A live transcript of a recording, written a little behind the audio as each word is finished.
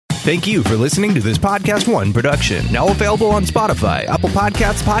Thank you for listening to this Podcast One production. Now available on Spotify, Apple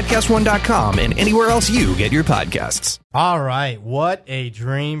Podcasts, PodcastOne.com, and anywhere else you get your podcasts. All right, what a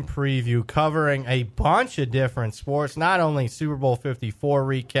dream preview covering a bunch of different sports, not only Super Bowl 54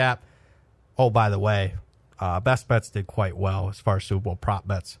 recap. Oh, by the way, Best Bets did quite well as far as Super Bowl prop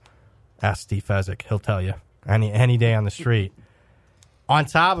bets. Ask Steve Fezzik. He'll tell you any day on the street. On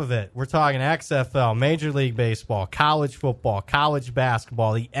top of it, we're talking XFL, Major League Baseball, college football, college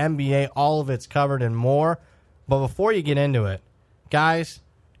basketball, the NBA, all of it's covered and more. But before you get into it, guys,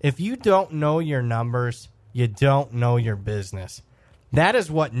 if you don't know your numbers, you don't know your business. That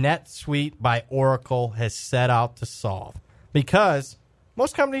is what NetSuite by Oracle has set out to solve. Because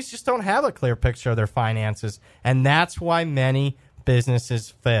most companies just don't have a clear picture of their finances, and that's why many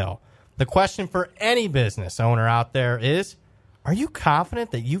businesses fail. The question for any business owner out there is, are you confident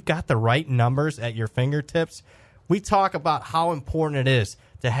that you've got the right numbers at your fingertips? We talk about how important it is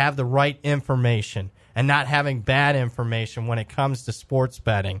to have the right information and not having bad information when it comes to sports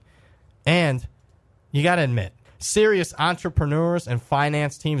betting. And you got to admit, serious entrepreneurs and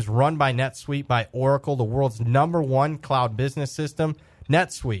finance teams run by NetSuite by Oracle, the world's #1 cloud business system.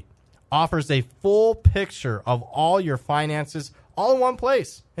 NetSuite offers a full picture of all your finances all in one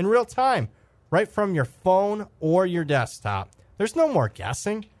place in real time, right from your phone or your desktop. There's no more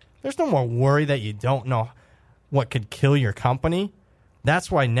guessing. There's no more worry that you don't know what could kill your company.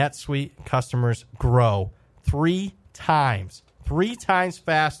 That's why NetSuite customers grow 3 times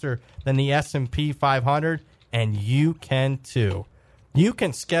faster than the S&P 500, and you can too. You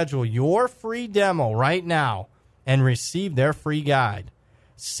can schedule your free demo right now and receive their free guide.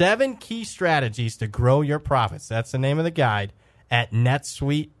 7 key strategies to grow your profits. That's the name of the guide at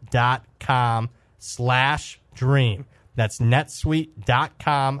netsuite.com/dream. That's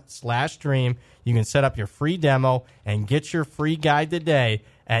netsuite.com/dream. You can set up your free demo and get your free guide today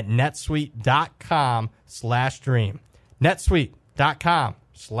at netsuite.com/dream.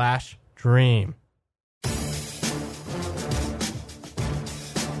 netsuite.com/dream.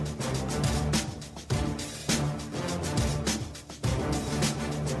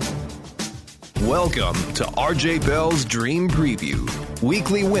 Welcome to RJ Bell's Dream Preview.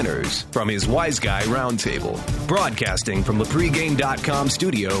 Weekly winners from his Wise Guy Roundtable. Broadcasting from the pregame.com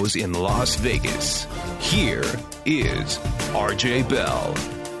studios in Las Vegas. Here is RJ Bell.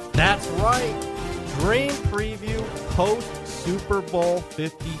 That's right. Dream Preview post Super Bowl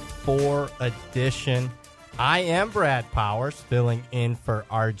 54 edition. I am Brad Powers, filling in for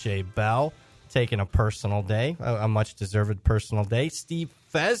RJ Bell, taking a personal day, a much-deserved personal day. Steve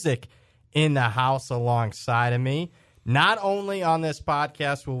Fezzik in the house alongside of me. Not only on this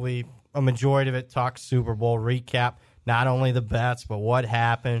podcast will we, a majority of it, talk Super Bowl recap, not only the bets, but what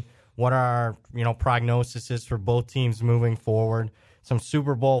happened, what our prognoses for both teams moving forward, some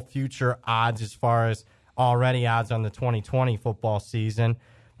Super Bowl future odds as far as already odds on the 2020 football season.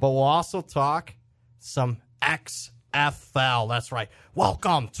 But we'll also talk some XFL. That's right.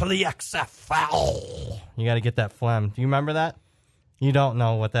 Welcome to the XFL. You got to get that phlegm. Do you remember that? You don't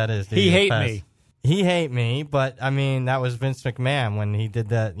know what that is, do you? He hate me. He hate me, but, I mean, that was Vince McMahon when he did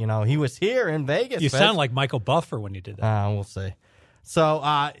that. He was here in Vegas. You sound like Michael Buffer when you did that. We'll see.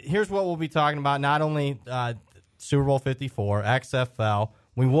 So here's what we'll be talking about. Not only Super Bowl 54, XFL.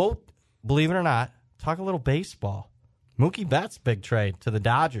 We will, believe it or not, talk a little baseball. Mookie Betts' big trade to the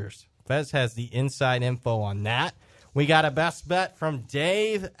Dodgers. Fez has the inside info on that. We got a best bet from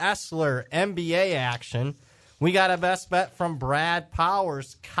Dave Essler, NBA action. We got a best bet from Brad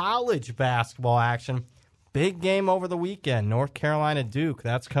Powers, college basketball action. Big game over the weekend, North Carolina Duke.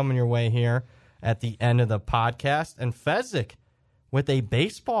 That's coming your way here at the end of the podcast. And Fezzik with a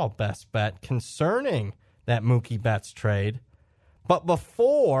baseball best bet concerning that Mookie Betts trade. But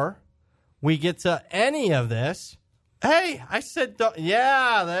before we get to any of this, hey, I said,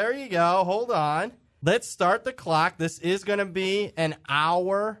 yeah, there you go. Hold on. Let's start the clock. This is going to be an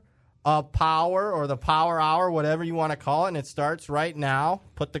hour of power, or the power hour, whatever you want to call it, and it starts right now.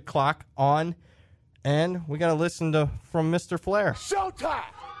 Put the clock on, and we got to listen from Mr. Flair. Showtime!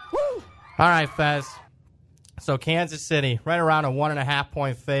 Woo! All right, Fez. So Kansas City, right around a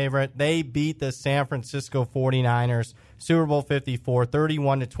 1.5-point favorite. They beat the San Francisco 49ers, Super Bowl 54,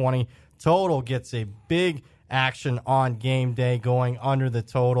 31-20. Total gets a big action on game day going under the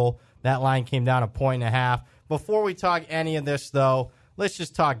total. That line came down 1.5. Before we talk any of this, though, let's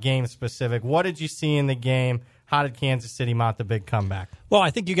just talk game specific. What did you see in the game? How did Kansas City mount the big comeback? Well, I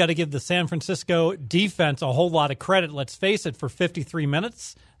think you got to give the San Francisco defense a whole lot of credit. Let's face it, for 53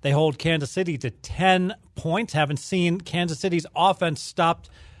 minutes, they hold Kansas City to 10 points. Haven't seen Kansas City's offense stopped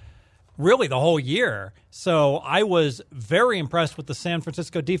really the whole year. So I was very impressed with the San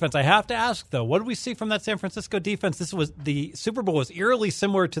Francisco defense. I have to ask, though, what did we see from that San Francisco defense? The Super Bowl was eerily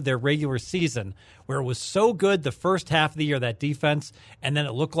similar to their regular season, where it was so good the first half of the year, that defense, and then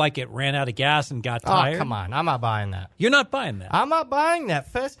it looked like it ran out of gas and got tired. Oh, come on. I'm not buying that. You're not buying that. I'm not buying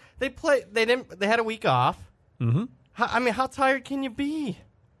that. Fez, they had a week off. Mm-hmm. How tired can you be?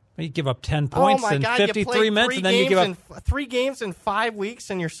 You give up 10 points in 53 minutes, and then you give up 3 games in 5 weeks,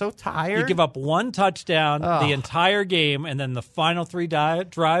 and you're so tired. You give up 1 touchdown the entire game, and then the final 3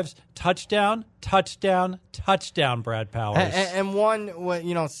 drives, touchdown, Brad Powers. And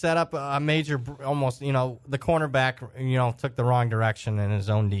one, set up a major, almost, the cornerback, took the wrong direction in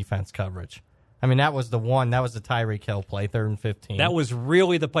his own defense coverage. I mean, that was the one. That was the Tyreek Hill play, 3rd and 15. That was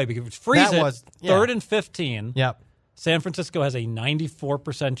really the play, because freeze it, 3rd and 15. Yep. San Francisco has a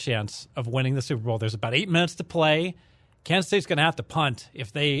 94% chance of winning the Super Bowl. There's about 8 minutes to play. Kansas State's going to have to punt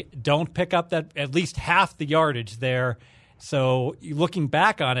if they don't pick up that at least half the yardage there. So looking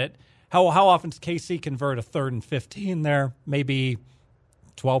back on it, how often does KC convert a 3rd and 15 there? Maybe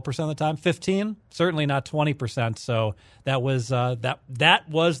 12% of the time, 15, certainly not 20%. So that was that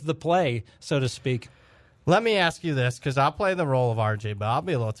was the play, so to speak. Let me ask you this, because I'll play the role of RJ, but I'll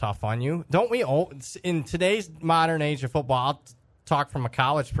be a little tough on you. Don't we, in today's modern age of football, I'll talk from a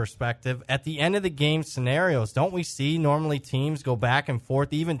college perspective, at the end of the game scenarios, don't we see normally teams go back and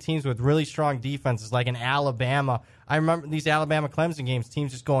forth, even teams with really strong defenses like in Alabama? I remember these Alabama-Clemson games,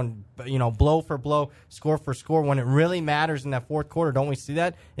 teams just going, blow for blow, score for score. When it really matters in that fourth quarter, don't we see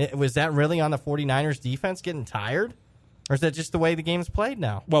that? Was that really on the 49ers defense getting tired? Or is that just the way the game's played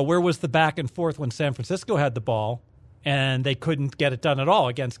now? Well, where was the back and forth when San Francisco had the ball and they couldn't get it done at all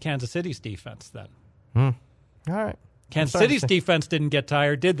against Kansas City's defense then? All right. Kansas City's defense didn't get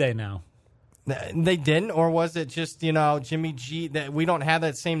tired, did they now? They didn't, or was it just, Jimmy G, that we don't have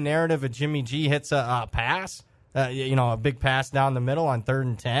that same narrative of Jimmy G hits a pass, a big pass down the middle on 3rd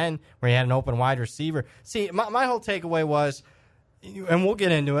and 10 where he had an open wide receiver. See, my whole takeaway was, and we'll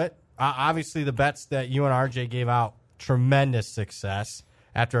get into it, obviously the bets that you and RJ gave out, tremendous success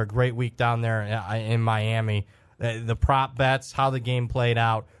after a great week down there in Miami. The prop bets, how the game played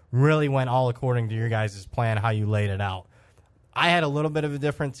out, really went all according to your guys' plan, how you laid it out. I had a little bit of a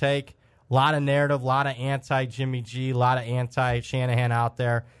different take. A lot of narrative, a lot of anti-Jimmy G, a lot of anti-Shanahan out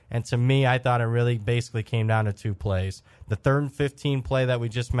there. And to me, I thought it really basically came down to 2 plays. The 3rd and 15 play that we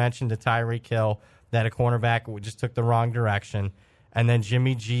just mentioned to Tyreek Hill, that a cornerback just took the wrong direction. And then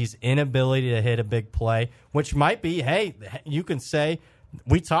Jimmy G's inability to hit a big play, which might be, hey, you can say,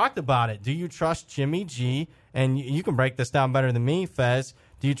 we talked about it. Do you trust Jimmy G? And you can break this down better than me, Fez.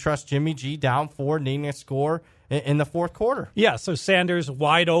 Do you trust Jimmy G down 4, needing a score in the fourth quarter? Yeah, so Sanders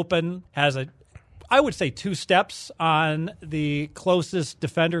wide open, has I would say 2 steps on the closest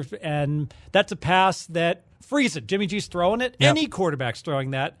defender, and that's a pass that frees it. Jimmy G's throwing it. Yep. Any quarterback's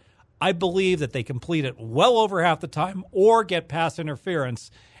throwing that. I believe that they complete it well over half the time or get pass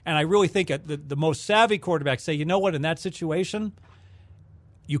interference. And I really think the most savvy quarterbacks say, you know what, in that situation,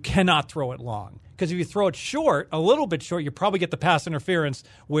 you cannot throw it long. Because if you throw it short, a little bit short, you probably get the pass interference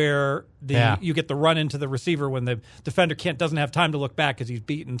where you get the run into the receiver when the defender doesn't have time to look back because he's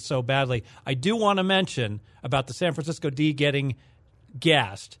beaten so badly. I do want to mention about the San Francisco D getting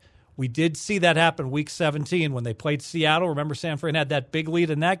gassed. We did see that happen Week 17 when they played Seattle. Remember, San Fran had that big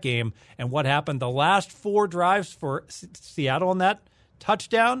lead in that game. And what happened? The last 4 drives for Seattle on that,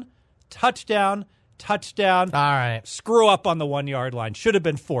 touchdown. All right. Screw up on the 1-yard line. Should have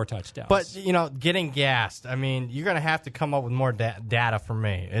been 4 touchdowns. But, getting gassed, I mean, you're going to have to come up with more data for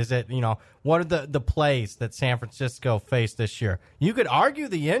me. Is it, what are the plays that San Francisco faced this year? You could argue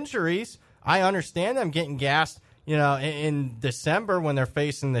the injuries. I understand them getting gassed. In December when they're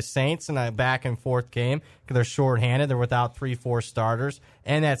facing the Saints in a back-and-forth game because they're shorthanded, they're without 3-4 starters,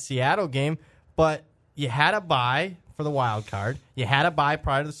 and that Seattle game. But you had a bye for the wild card. You had a bye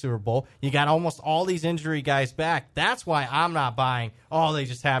prior to the Super Bowl. You got almost all these injury guys back. That's why I'm not buying, they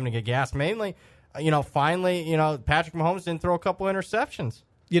just happen to get gassed. Mainly, finally, Patrick Mahomes didn't throw a couple interceptions.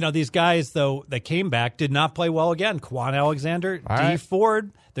 These guys, though, that came back did not play well again. Quan Alexander, D.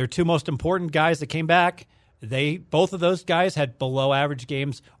 Ford, they're 2 most important guys that came back. Both of those guys had below average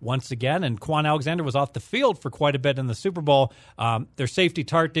games once again, and Quan Alexander was off the field for quite a bit in the Super Bowl. Their safety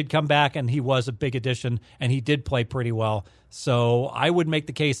Tart did come back, and he was a big addition, and he did play pretty well. So I would make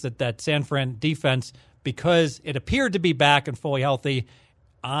the case that San Fran defense, because it appeared to be back and fully healthy,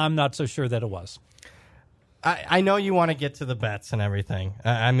 I'm not so sure that it was. I know you want to get to the bets and everything.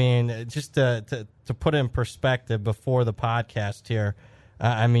 I mean, just to put it in perspective before the podcast here,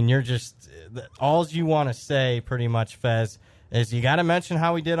 you're just all you want to say pretty much, Fez, is you got to mention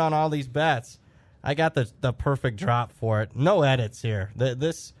how we did on all these bets. I got the perfect drop for it. No edits here. We're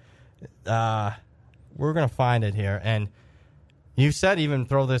going to find it here. And you said even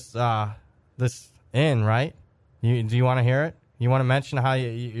throw this in, right? Do you want to hear it? You want to mention how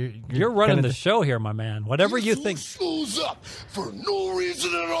you're running the show here, my man. Whatever you think. Shoes up for no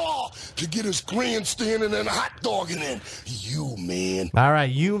reason at all to get his grandstanding and hot dogging in. You, man. All right,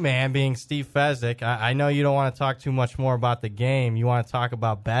 you, man, being Steve Fezzik. I know you don't want to talk too much more about the game. You want to talk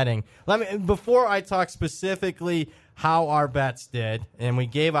about betting. Before I talk specifically how our bets did, and we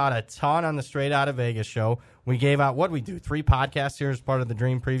gave out a ton on the Straight Outta Vegas show. We gave out, what we do, 3 podcasts here as part of the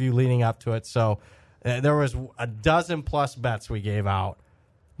Dream Preview leading up to it. So there was a dozen plus bets we gave out.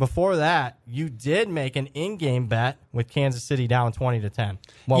 Before that, you did make an in-game bet with Kansas City down 20-10.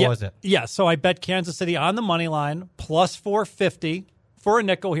 What was it? Yeah, so I bet Kansas City on the money line, plus 450 for a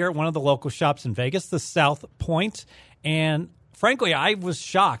nickel here at one of the local shops in Vegas, the South Point. And frankly, I was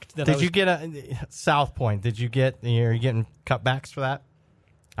shocked that you get a South Point? Are you getting cutbacks for that?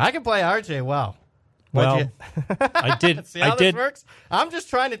 I can play RJ well. Well, I did. See how this works? I'm just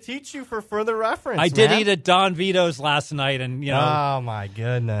trying to teach you for further reference. I did eat at Don Vito's last night, and oh my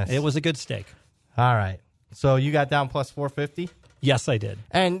goodness, it was a good steak. All right, so you got down plus 450. Yes, I did.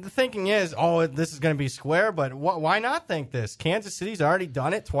 And the thinking is, this is going to be square, but why not think this? Kansas City's already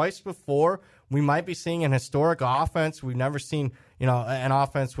done it twice before. We might be seeing an historic offense. We've never seen, an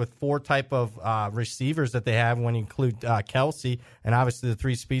offense with 4 type of receivers that they have when you include Kelsey and obviously the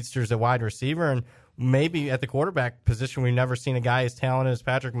 3 speedsters at wide receiver, and maybe at the quarterback position we've never seen a guy as talented as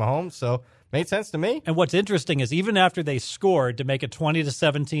Patrick Mahomes. So made sense to me. And what's interesting is even after they scored to make it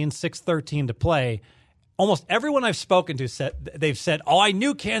 20-17, 6:13 to play, almost everyone I've spoken to they've said, I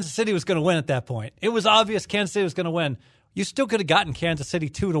knew Kansas City was going to win at that point. It was obvious Kansas City was going to win. You still could have gotten Kansas City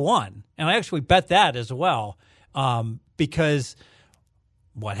 2-1. And I actually bet that as well because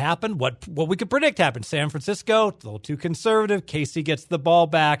what happened, what we could predict happened. San Francisco, a little too conservative. KC gets the ball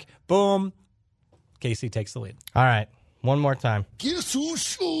back. Boom. KC takes the lead. All right. One more time. Guess who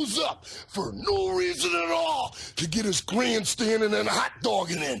shoes up for no reason at all to get his grandstanding and hot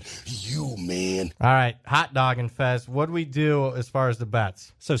dogging in? You, man. All right. Hot dog and Fez. What do we do as far as the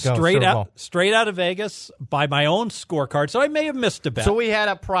bets? So straight out of Vegas by my own scorecard. So I may have missed a bet. So we had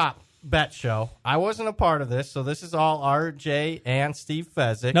a prop bet show. I wasn't a part of this, so this is all RJ and Steve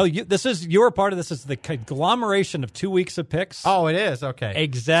Fezzik. No, you're a part of this. This is the conglomeration of 2 weeks of picks. Oh, it is? Okay.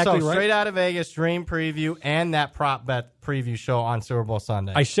 Exactly so right. Straight Out of Vegas, Dream Preview, and that prop bet preview show on Super Bowl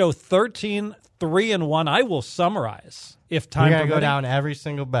Sunday. I show 13, 3-1. I will summarize if time permitting. You're going to go down every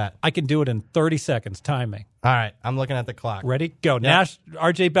single bet. I can do it in 30 seconds. Time me. All right. I'm looking at the clock. Ready? Go. Yep.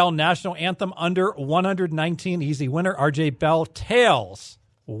 RJ Bell, National Anthem, under 119. Easy winner. RJ Bell, tails.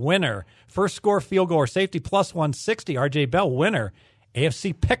 Winner. First score, field goal or safety, plus 160. RJ Bell, winner.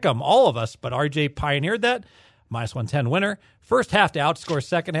 AFC Pick'em, all of us, but RJ pioneered that. Minus 110 winner. First half to outscore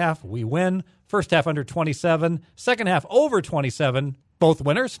second half, we win. First half under 27. Second half over 27. Both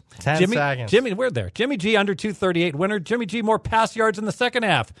winners. 10 seconds. Jimmy, we're there. Jimmy G under 238 winner. Jimmy G more pass yards in the second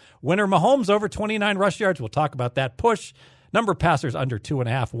half. Winner Mahomes over 29 rush yards. We'll talk about that. Push. Number of passers under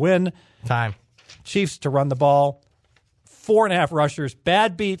 2.5 win. Time. Chiefs to run the ball. 4.5 rushers.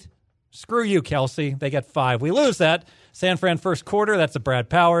 Bad beat. Screw you, Kelsey. They get 5. We lose that. San Fran first quarter. That's a Brad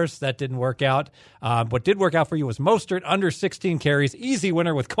Powers. That didn't work out. What did work out for you was Mostert under 16 carries. Easy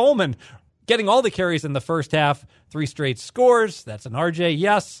winner with Coleman getting all the carries in the first half. 3 straight scores. That's an RJ.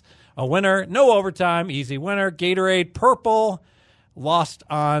 Yes. A winner. No overtime. Easy winner. Gatorade purple. Lost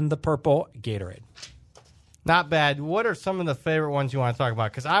on the purple Gatorade. Not bad. What are some of the favorite ones you want to talk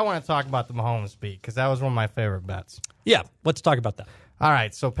about? Because I want to talk about the Mahomes beat because that was one of my favorite bets. Yeah, let's talk about that. All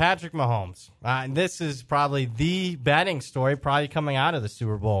right, so Patrick Mahomes. This is probably the betting story probably coming out of the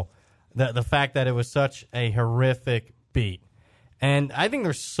Super Bowl, the fact that it was such a horrific beat. And I think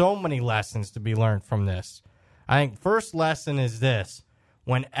there's so many lessons to be learned from this. I think first lesson is this.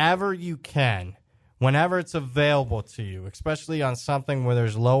 Whenever you can, whenever it's available to you, especially on something where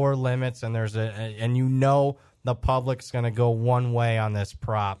there's lower limits and and you know the public's going to go one way on this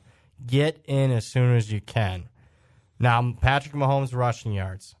prop, get in as soon as you can. Now, Patrick Mahomes rushing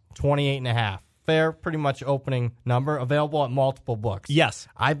yards, 28.5. Fair, pretty much opening number, available at multiple books. Yes.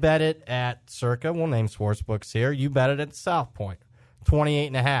 I bet it at Circa. We'll name sports books here. You bet it at South Point,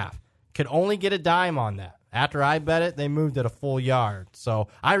 28.5. Could only get a dime on that. After I bet it, they moved it a full yard. So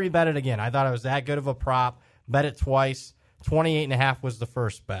I rebet it again. I thought it was that good of a prop. Bet it twice. 28.5 was the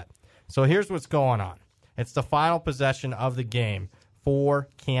first bet. So here's what's going on. It's the final possession of the game for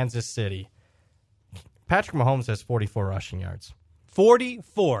Kansas City. Patrick Mahomes has 44 rushing yards.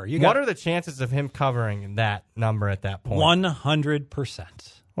 44. What are the chances of him covering that number at that point? 100%.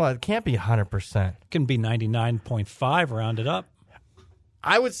 Well, it can't be 100%. It can be 99.5 rounded up.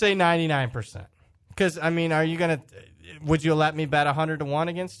 I would say 99%. Because, I mean, would you let me bet 100 to 1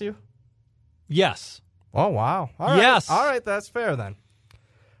 against you? Yes. Oh, wow. All right. Yes. All right, that's fair then.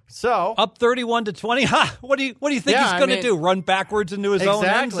 So up 31-20. Ha! What do you think he's going to do? Run backwards into his own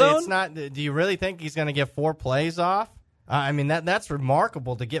end zone? It's not. Do you really think he's going to get 4 plays off? I mean, that's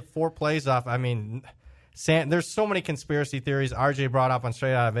remarkable to get 4 plays off. I mean, there's so many conspiracy theories. RJ brought up on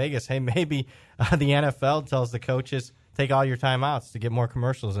Straight Out of Vegas. Hey, maybe the NFL tells the coaches, take all your timeouts to get more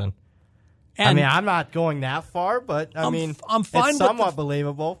commercials in. And I mean, I'm not going that far, but I'm fine. It's somewhat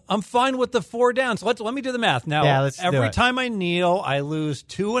believable. I'm fine with the 4 downs. Let me do the math now. Yeah, let's every time I kneel, I lose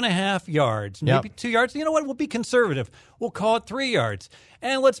 2.5 yards, maybe 2 yards. You know what? We'll be conservative. We'll call it 3 yards,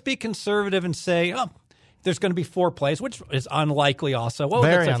 and let's be conservative and say, there's going to be 4 plays, which is unlikely. Also,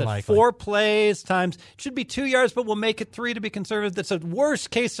 very unlikely. 4 plays times it should be 2 yards, but we'll make it 3 to be conservative. That's a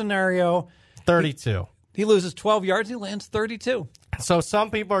worst case scenario. 32. He loses 12 yards. He lands 32. So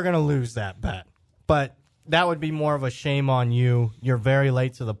some people are going to lose that bet, but that would be more of a shame on you. You're very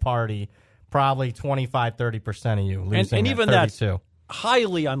late to the party. Probably 25-30% of you losing. And even that's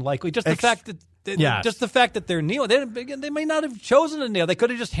highly unlikely. Just the fact that they're kneeling, they may not have chosen to kneel. They could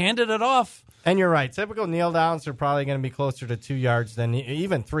have just handed it off. And you're right. Typical kneel downs are probably going to be closer to 2 yards than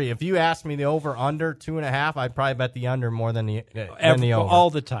even 3. If you asked me the over under 2.5, I'd probably bet the under more than the over all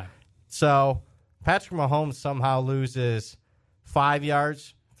the time. So Patrick Mahomes somehow loses 5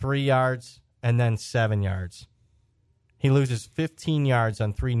 yards, 3 yards, and then 7 yards. He loses 15 yards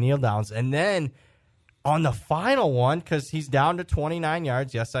on 3 kneel downs. And then on the final one, because he's down to 29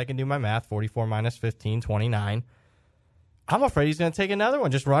 yards, yes, I can do my math, 44 minus 15, 29. I'm afraid he's going to take another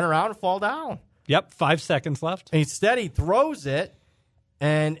one, just run around and fall down. Yep, 5 seconds left. Instead, he throws it,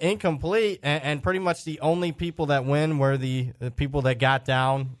 and incomplete, and pretty much the only people that win were the people that got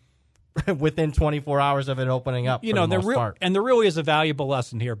down within 24 hours of it opening up. You know, there really is a valuable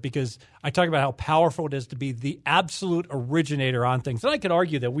lesson here, because I talk about how powerful it is to be the absolute originator on things. And I could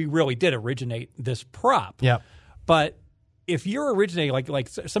argue that we really did originate this prop. Yeah. But if you're originating, like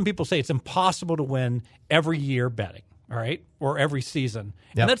some people say, it's impossible to win every year betting, all right, or every season.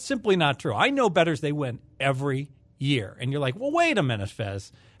 Yep. And that's simply not true. I know bettors, they win every year. And you're like, well, wait a minute,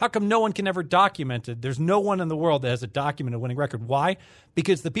 Fez. How come no one can ever document it? There's no one in the world that has a documented winning record. Why?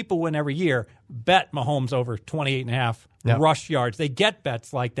 Because the people who win every year bet Mahomes over 28.5 rush yards. They get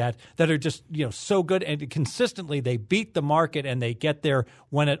bets like that are just, so good, and consistently they beat the market and they get there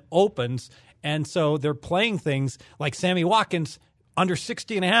when it opens. And so they're playing things like Sammy Watkins under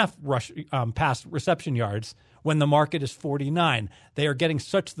 60.5 rush pass reception yards when the market is 49. They are getting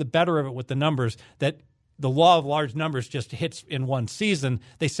such the better of it with the numbers that the law of large numbers just hits in one season.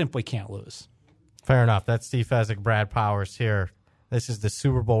 They simply can't lose. Fair enough. That's Steve Fezzik, Brad Powers here. This is the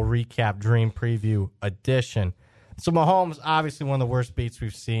Super Bowl Recap Dream Preview edition. So Mahomes, obviously one of the worst beats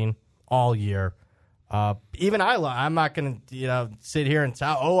we've seen all year. Even I'm not going to sit here and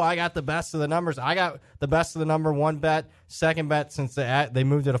tell, I got the best of the numbers. I got the best of the number one bet. Second bet, since they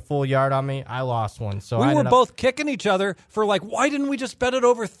moved it a full yard on me, I lost one. So we were both kicking each other for why didn't we just bet it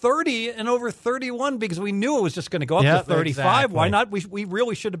over 30 and over 31, because we knew it was just going to go up to 35. Exactly. Why not? We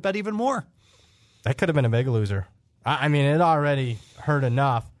really should have bet even more. That could have been a big loser. I mean, it already hurt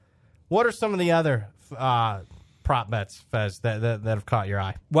enough. What are some of the other prop bets, Fez, that have caught your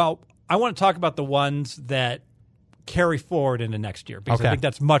eye? Well, I want to talk about the ones that carry forward into next year, because I think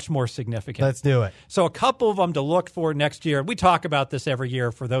that's much more significant. Let's do it. So a couple of them to look for next year. We talk about this every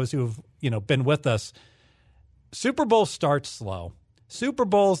year for those who've been with us. Super Bowl starts slow. Super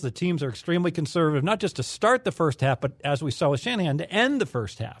Bowls, the teams are extremely conservative, not just to start the first half, but as we saw with Shanahan, to end the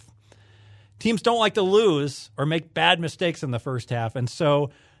first half. Teams don't like to lose or make bad mistakes in the first half, and so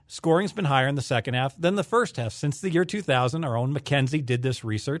scoring's been higher in the second half than the first half. Since the year 2000, our own McKenzie did this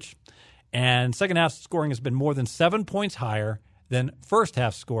research, and second half scoring has been more than 7 points higher than first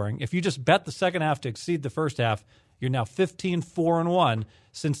half scoring. If you just bet the second half to exceed the first half, you're now 15-4-1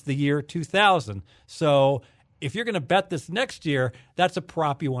 since the year 2000. So if you're going to bet this next year, that's a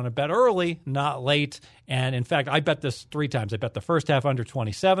prop you want to bet early, not late. And in fact, I bet this 3 times. I bet the first half under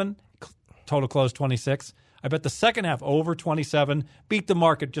 27, total close 26. I bet the second half over 27, beat the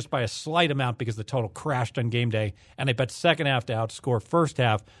market just by a slight amount because the total crashed on game day. And I bet second half to outscore first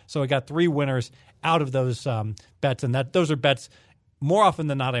half. So I got 3 winners out of those bets. And those are bets more often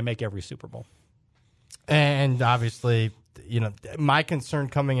than not I make every Super Bowl. And obviously, my concern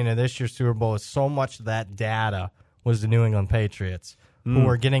coming into this year's Super Bowl is so much of that data was the New England Patriots. who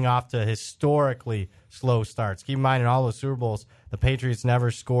are getting off to historically slow starts. Keep in mind, in all those Super Bowls, the Patriots never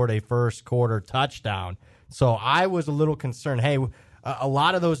scored a first-quarter touchdown. So I was a little concerned. Hey, a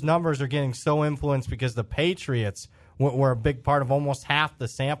lot of those numbers are getting so influenced because the Patriots were a big part of almost half the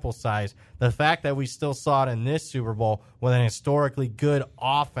sample size. The fact that we still saw it in this Super Bowl with an historically good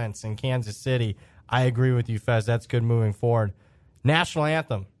offense in Kansas City, I agree with you, Fez. That's good moving forward. National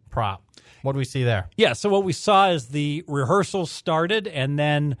anthem prop. What do we see there? Yeah, so what we saw is the rehearsal started, and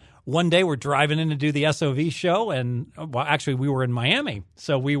then one day we're driving in to do the SOV show, and well, actually we were in Miami,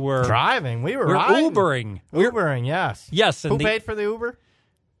 so we were driving. We were riding. Ubering, yes. Yes. Who paid for the Uber?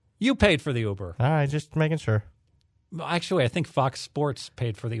 You paid for the Uber. All right, just making sure. Actually, I think Fox Sports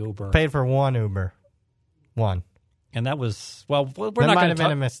paid for the Uber. Paid for one Uber. One. And that was, well, we're that not might going have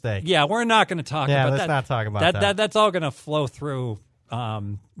been a mistake. Yeah, we're not going to talk about that. Yeah, let's not talk about that. That's all going to flow through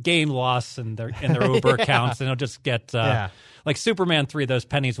gain loss in their Uber accounts, and it'll just get like Superman 3. Those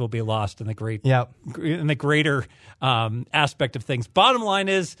pennies will be lost in the greater aspect of things. Bottom line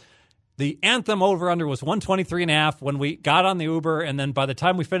is the anthem over under was 123.5 when we got on the Uber, and then by the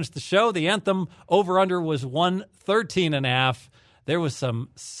time we finished the show, the anthem over under was 113.5. There was some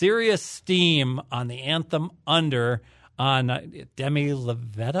serious steam on the anthem under on Demi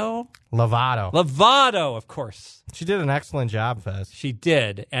Lovato. Lovato, of course. She did an excellent job, Fez. She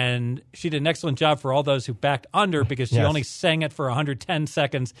did, and she did an excellent job for all those who backed under because she only sang it for 110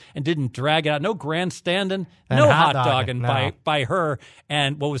 seconds and didn't drag it out. No grandstanding, no hot dogging by her.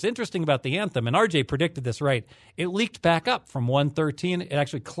 And what was interesting about the anthem, and RJ predicted this right, it leaked back up from 113. It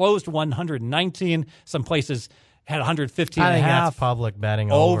actually closed 119. Some places had 115 I think and a half. That's public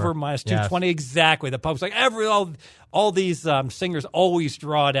betting over minus 220. Yes. Exactly. The public's like, all these singers always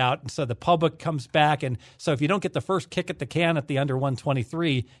draw it out. And so the public comes back. And so if you don't get the first kick at the can at the under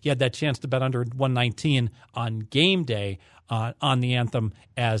 123, you had that chance to bet under 119 on game day on the anthem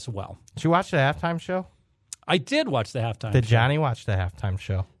as well. Did you watch the halftime show? I did watch the halftime show. Did Johnny watch the halftime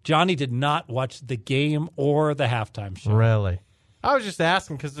show? Johnny did not watch the game or the halftime show. Really? I was just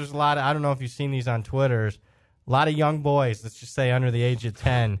asking because there's a lot of, I don't know if you've seen these on Twitter, a lot of young boys, let's just say under the age of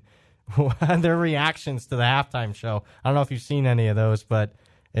 10, their reactions to the halftime show. I don't know if you've seen any of those, but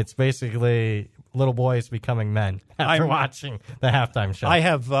it's basically little boys becoming men after watching the halftime show. I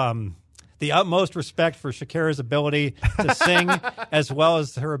have the utmost respect for Shakira's ability to sing as well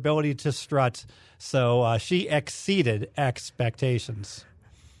as her ability to strut. So she exceeded expectations.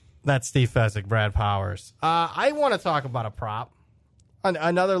 That's Steve Fezzik, Brad Powers. I want to talk about a prop,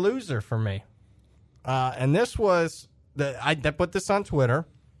 another loser for me. And this was, I put this on Twitter,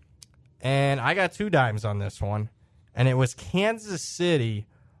 and I got 2 dimes on this one, and it was Kansas City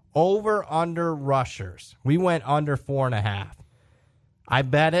over-under rushers. We went under 4.5. I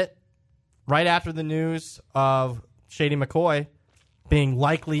bet it right after the news of Shady McCoy being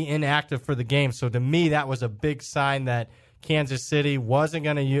likely inactive for the game. So to me, that was a big sign that Kansas City wasn't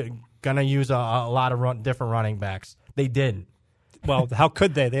going to use a lot of different running backs. They didn't. Well, how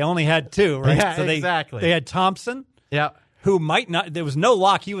could they? They only had 2, right? Yeah, so exactly. They had Thompson, who might not. There was no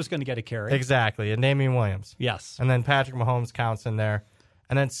lock he was going to get a carry. Exactly, and Damian Williams. Yes, and then Patrick Mahomes counts in there,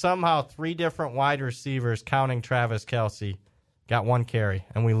 and then somehow 3 different wide receivers, counting Travis Kelce, got 1 carry,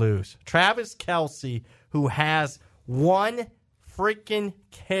 and we lose. Travis Kelce, who has 1 freaking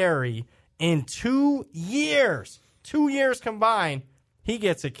carry in 2 years, 2 years combined, he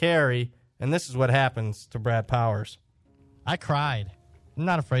gets a carry, and this is what happens to Brad Powers. I cried. I'm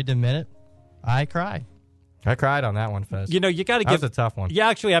not afraid to admit it. I cried. I cried on that one, Fez. You know, you got to give. That was a tough one. You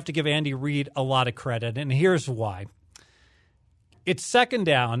actually have to give Andy Reid a lot of credit, and here's why. It's second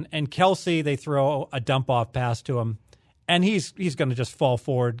down, and Kelce, they throw a dump-off pass to him, and he's going to just fall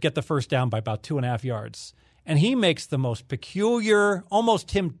forward, get the first down by about 2.5 yards. And he makes the most peculiar, almost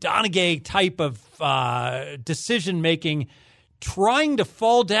Tim Donaghy type of decision-making, trying to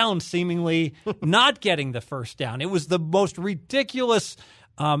fall down, seemingly not getting the first down. It was the most ridiculous.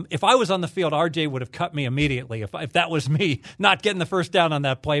 If I was on the field, RJ would have cut me immediately. If that was me, not getting the first down on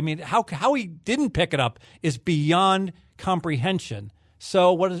that play. I mean, how he didn't pick it up is beyond comprehension.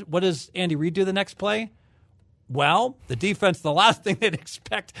 So what does Andy Reid do the next play? Well, the defense, the last thing they'd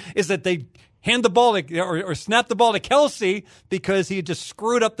expect is that they hand the ball to, or snap the ball to Kelce because he had just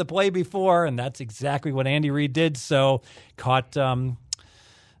screwed up the play before, and that's exactly what Andy Reid did. So caught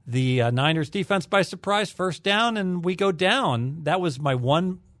the Niners defense by surprise, first down, and we go down. That was my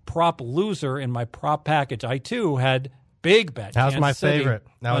one prop loser in my prop package. I, too, had big bet. That was my favorite.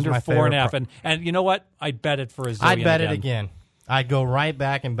 That was under my 4.5. And you know what? I'd bet it for a zillion I'd bet it again. I'd go right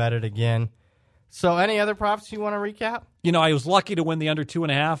back and bet it again. So any other props you want to recap? You know, I was lucky to win the under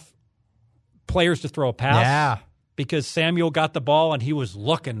 2.5. Players to throw a pass. Yeah. because Samuel got the ball and he was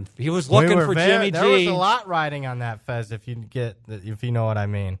looking. He was We looking were for very- Jimmy G. There was a lot riding on that, Fez, if you know what I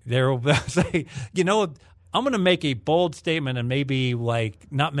mean. There, you know, I'm going to make a bold statement, and maybe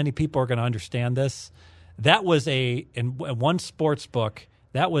like not many people are going to understand this. That was in one sports book.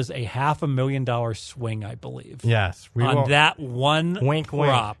 That was a $500,000 swing, I believe. Yes, on that one wink,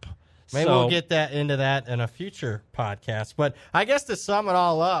 prop. wink. Maybe So- we'll get into that in a future podcast. But I guess to sum it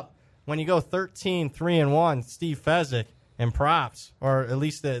all up, when you go 13-3-1, Steve Fezzik and props, or at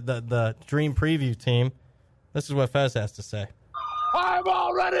least the Dream Preview team, this is what Fez has to say. I'm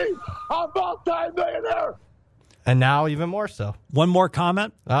already a multi-millionaire. And now even more so. One more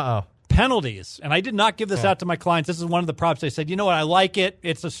comment. Uh-oh. Penalties. And I did not give this out to my clients. This is one of the props. I said, you know what? I like it.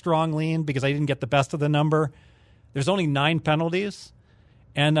 It's a strong lean because I didn't get the best of the number. There's only 9 penalties.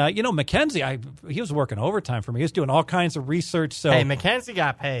 And, McKenzie, he was working overtime for me. He was doing all kinds of research. So Hey, McKenzie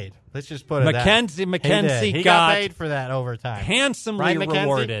got paid. Let's just put it McKenzie He got paid for that overtime. handsomely Right, McKenzie?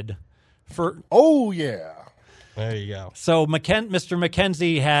 rewarded. Oh, yeah. There you go. So Mr.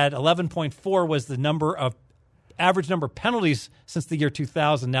 McKenzie had 11.4 was the average number of penalties since the year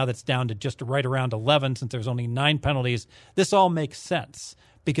 2000. Now that's down to just right around 11 since there's only 9 penalties. This all makes sense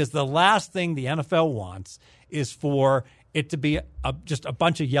because the last thing the NFL wants is for it to be just a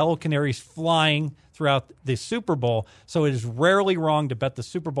bunch of yellow canaries flying throughout the Super Bowl. So it is rarely wrong to bet the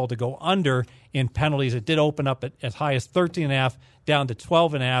Super Bowl to go under in penalties. It did open up at as high as 13.5 down to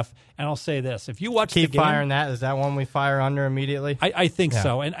 12.5. And I'll say this. If you watch Keep the game, firing that. Is that one we fire under immediately? I think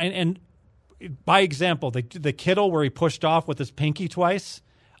so. And by example, the Kittle where he pushed off with his pinky twice,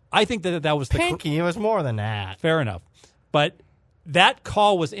 I think that was the Pinky, it was more than that. fair enough. But that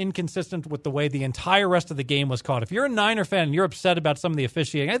call was inconsistent with the way the entire rest of the game was called. If you're a Niner fan and you're upset about some of the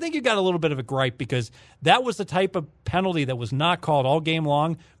officiating, I think you got a little bit of a gripe because that was the type of penalty that was not called all game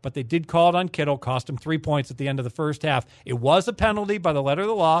long, but they did call it on Kittle, cost him 3 points at the end of the first half. It was a penalty by the letter of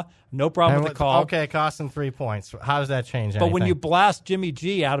the law. No problem with the call. Okay, cost him 3 points. How does that change But when anything? you blast Jimmy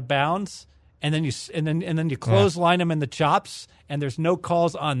G out of bounds and then you clothesline him in the chops, and there's no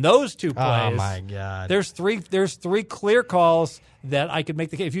calls on those 2 plays. Oh my God! There's three clear calls that I could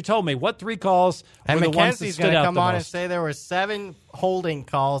make the case. If you told me what 3 calls And were the ones that McKenzie's stood going to out come the on and most. say there were 7 holding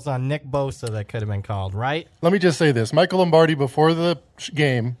calls on Nick Bosa that could have been called, right? Let me just say this. Michael Lombardi, before the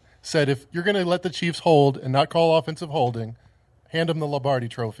game, said if you're going to let the Chiefs hold and not call offensive holding, hand them the Lombardi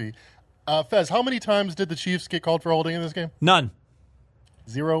trophy. Fez, how many times did the Chiefs get called for holding in this game? None.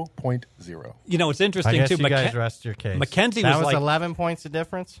 0.0. You know, it's I interesting guess too. you guys rest your case. McKenzie that was like 11 points of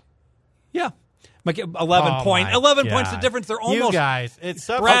difference. Yeah. 11 Oh, points my of difference. They're almost you guys. It's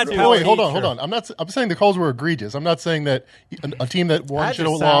Brad substitute Pitt. Wait, hold teacher. on. I'm saying the calls were egregious. I'm not saying that a team that won That should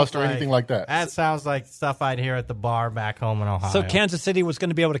have just lost sounds or anything like that. That sounds like stuff I'd hear at the bar back home in Ohio. So Kansas City was going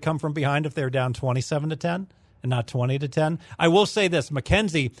to be able to come from behind if they were down 27-10 and not 20-10. I will say this: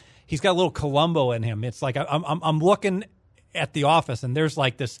 McKenzie, he's got a little Columbo in him. It's like I'm looking at The Office, and there's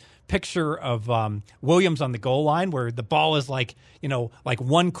like this picture of Williams on the goal line where the ball is like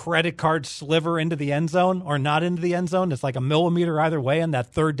one credit card sliver into the end zone or not into the end zone. It's like a millimeter either way on that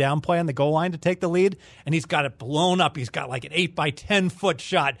third down play on the goal line to take the lead, and he's got it blown up. He's got like an 8 by 10 foot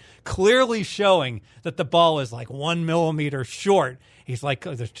shot, clearly showing that the ball is like 1 millimeter short. He's like,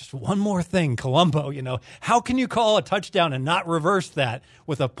 oh, there's just one more thing, Columbo. How can you call a touchdown and not reverse that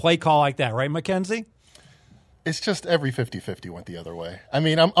with a play call like that, right, McKenzie? It's just every 50-50 went the other way. I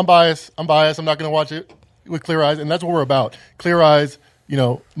mean, I'm biased. I'm not going to watch it with clear eyes, and that's what we're about. Clear eyes,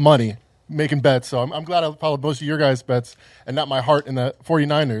 money, making bets. So I'm glad I followed most of your guys' bets and not my heart in the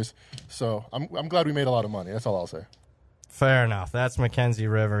 49ers. So I'm glad we made a lot of money. That's all I'll say. Fair enough. That's Mackenzie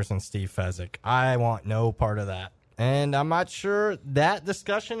Rivers and Steve Fezzik. I want no part of that. And I'm not sure that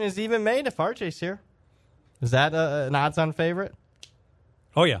discussion is even made if RJ's here. Is that an odds-on favorite?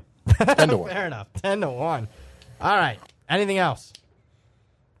 Oh, yeah. 10-1. Fair enough. 10-1. All right. Anything else?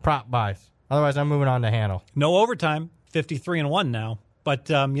 Prop buys. Otherwise, I'm moving on to handle. No overtime, 53-1 now. But,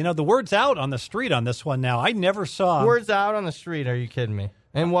 the word's out on the street on this one now. I never saw Words out on the street. Are you kidding me?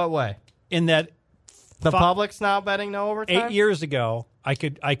 In what way? in that The public's now betting no overtime? 8 years ago, I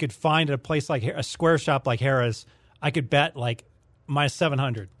could find at a place like a square shop like Harrah's, I could bet like minus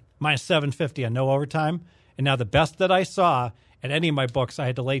 700, minus 750 on no overtime. And now the best that I saw at any of my books, I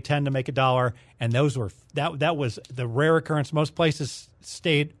had to lay 10 to make $1, and those were that was the rare occurrence. Most places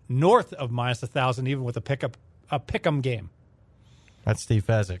stayed north of minus 1,000, even with a pick'em game. That's Steve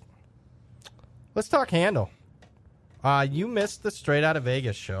Fezzik. Let's talk handle. You missed the Straight Out of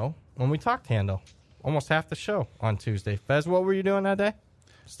Vegas show when we talked handle. Almost half the show on Tuesday. Fez, what were you doing that day?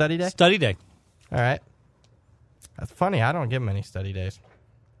 Study day? Study day. All right. That's funny. I don't get many study days.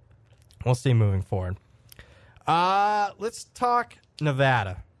 We'll see moving forward. Let's talk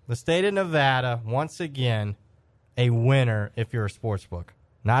Nevada. The state of Nevada, once again, a winner if you're a sportsbook.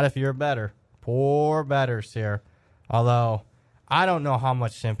 Not if you're a bettor. Poor bettors here. Although, I don't know how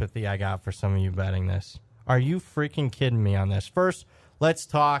much sympathy I got for some of you betting this. Are you freaking kidding me on this? First, let's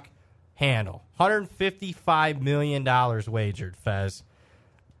talk handle. $155 million wagered, Fez.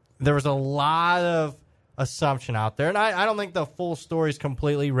 There was a lot of assumption out there, and I don't think the full story is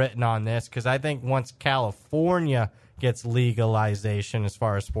completely written on this, because I think once California gets legalization as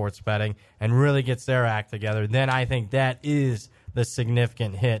far as sports betting and really gets their act together, then I think that is the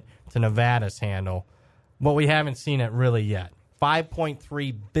significant hit to Nevada's handle. But we haven't seen it really yet.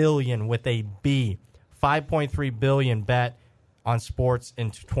 $5.3 billion with a B. $5.3 billion bet on sports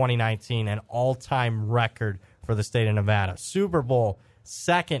in 2019, an all-time record for the state of Nevada. Super Bowl,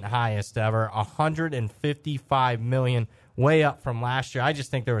 second highest ever, $155 million, way up from last year. I just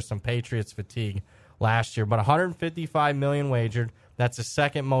think there was some Patriots fatigue last year, but $155 million wagered. That's the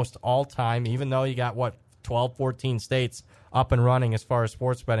second most all-time, even though you got, 12, 14 states up and running as far as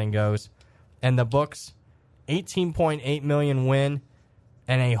sports betting goes. And the books, 18.8 million win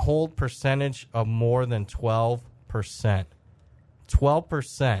and a hold percentage of more than 12%.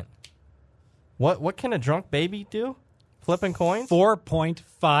 12%. What can a drunk baby do? Flipping coins?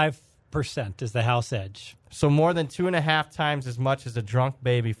 4.5% is the house edge. So more than 2.5 times as much as a drunk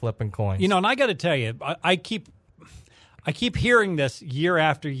baby flipping coins. And I got to tell you, I keep hearing this year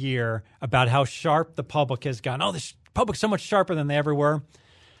after year about how sharp the public has gone. Oh, the public's so much sharper than they ever were.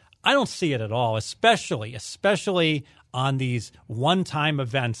 I don't see it at all, especially on these one-time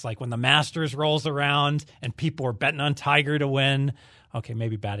events, like when the Masters rolls around and people are betting on Tiger to win. Okay,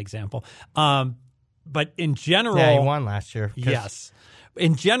 maybe bad example. But in general... Yeah, he won last year. Yes.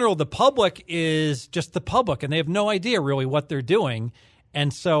 In general, the public is just the public, and they have no idea really what they're doing.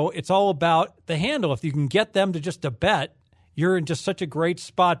 And so it's all about the handle. If you can get them to just a bet, you're in just such a great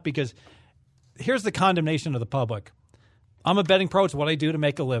spot, because here's the condemnation of the public. I'm a betting pro. It's what I do to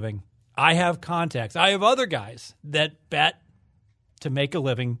make a living. I have contacts. I have other guys that bet to make a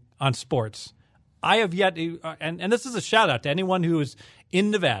living on sports. I have yet to, and this is a shout out to anyone who is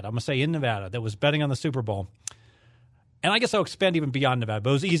in Nevada. I'm going to say in Nevada, that was betting on the Super Bowl. And I guess I'll expand even beyond Nevada,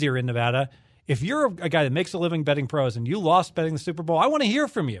 but it was easier in Nevada. If you're a guy that makes a living betting pros and you lost betting the Super Bowl, I want to hear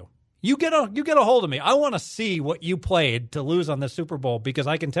from you. You get a hold of me. I want to see what you played to lose on the Super Bowl, because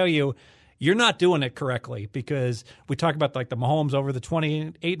I can tell you, you're not doing it correctly, because we talk about like the Mahomes over the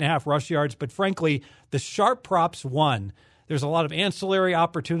 28.5 rush yards, but frankly, the sharp props won. There's a lot of ancillary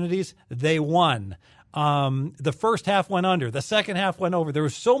opportunities. They won. The first half went under. The second half went over. There were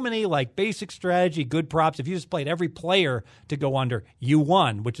so many like basic strategy, good props. If you just played every player to go under, you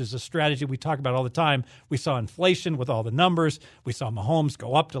won, which is a strategy we talk about all the time. We saw inflation with all the numbers. We saw Mahomes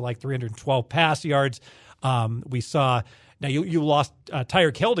go up to like 312 pass yards. We saw... Now, you lost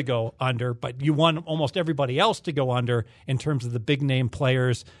Tyreek Hill to go under, but you won almost everybody else to go under in terms of the big-name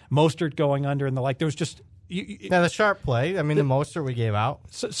players, Mostert going under and the like. There was just... Now, the sharp play, the Mostert we gave out.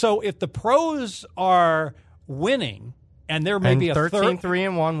 So if the pros are winning, and there may be a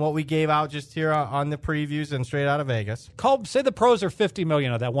 13-3-1, what we gave out just here on the previews and straight out of Vegas. Say the pros are 50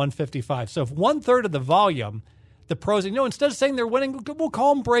 million of that 155. So if 1/3 of the volume, the pros, instead of saying they're winning, we'll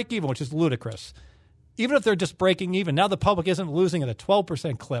call them break even, which is ludicrous. Even if they're just breaking even, now the public isn't losing at a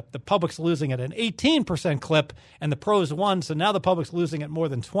 12% clip. The public's losing at an 18% clip, and the pros won, so now the public's losing at more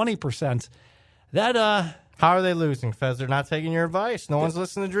than 20%. How are they losing, Fez? They're not taking your advice. No one's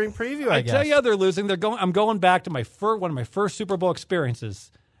listening to Dream Preview, I guess. I tell you how they're losing. I'm going back to one of my first Super Bowl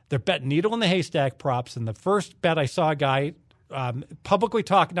experiences. They're betting needle in the haystack props, and the first bet I saw a guy not publicly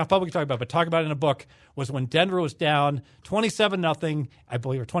talk about, but talk about it in a book, was when Denver was down 27-0, I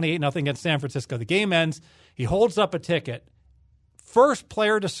believe, or 28-0 against San Francisco. The game ends. He holds up a ticket. First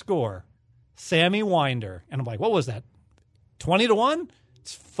player to score, Sammy Winder. And I'm like, what was that? 20-1?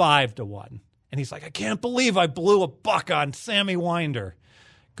 It's 5-1. And he's like, I can't believe I blew a buck on Sammy Winder.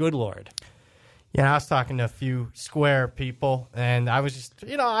 Good Lord. Yeah, I was talking to a few Square people, and I was just,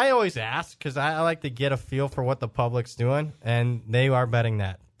 I always ask because I like to get a feel for what the public's doing, and they are betting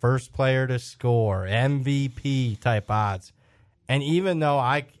that. First player to score, MVP type odds. And even though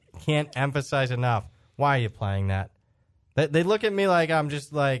I can't emphasize enough, why are you playing that? They look at me like I'm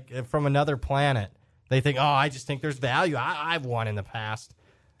just like from another planet. They think, oh, I just think there's value. I've won in the past.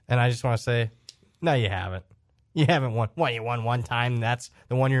 And I just want to say, no, you haven't. You haven't won. Well, you won one time. That's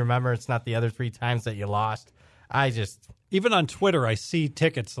the one you remember. It's not the other 3 times that you lost. Even on Twitter, I see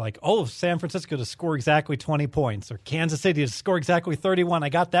tickets like, San Francisco to score exactly 20 points or Kansas City to score exactly 31. I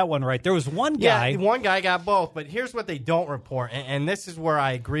got that one right. There was one guy. Yeah, one guy got both, but here's what they don't report. And this is where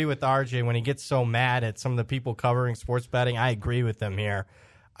I agree with RJ when he gets so mad at some of the people covering sports betting. I agree with them here.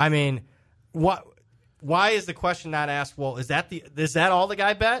 I mean, why is the question not asked, well, is that all the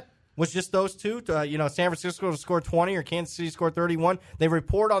guy bet? Was just those two? San Francisco to score 20 or Kansas City to score 31. They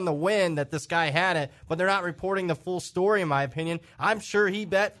report on the win that this guy had it, but they're not reporting the full story, in my opinion. I'm sure he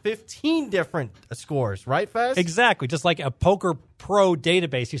bet 15 different scores, right, Fez? Exactly. Just like a Poker Pro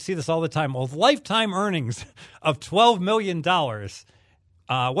database. You see this all the time. Well, lifetime earnings of $12 million.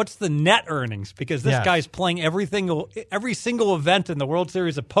 What's the net earnings? Because this guy's playing every single event in the World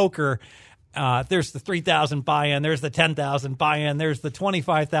Series of Poker. There's the $3,000 buy-in, there's the $10,000 buy-in, there's the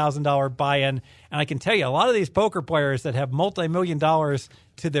 $25,000 buy-in, and I can tell you, a lot of these poker players that have multi-million dollars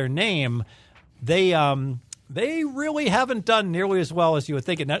to their name, they really haven't done nearly as well as you would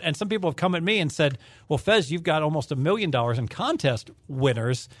think. And some people have come at me and said, "Well, Fez, you've got almost $1 million in contest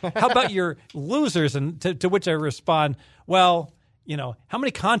winners. How about your losers?" And to which I respond, "Well, how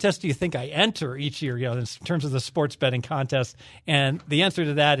many contests do you think I enter each year, in terms of the sports betting contest?" And the answer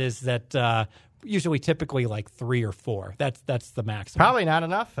to that is that typically like 3 or 4. That's the maximum. Probably not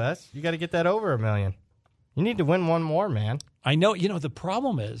enough, Fez. You got to get that over $1 million. You need to win one more, man. I know. The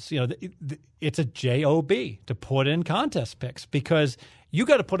problem is, it's a job to put in contest picks because you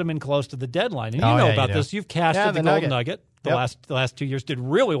got to put them in close to the deadline. And about this. You've casted the Gold Nugget. The last 2 years, did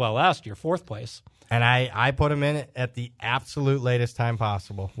really well last year, 4th place. And I put them in at the absolute latest time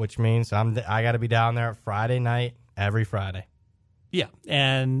possible, which means I got to be down there Friday night every Friday. Yeah,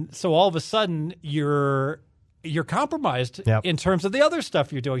 and so all of a sudden you're compromised in terms of the other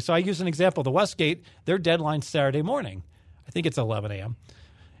stuff you're doing. So I use an example: the Westgate, their deadline's Saturday morning. I think it's 11 a.m.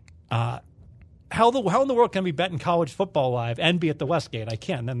 How in the world can we bet in college football live and be at the Westgate? I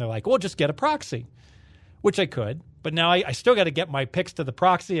can. Then they're like, well, just get a proxy, which I could. But now I still got to get my picks to the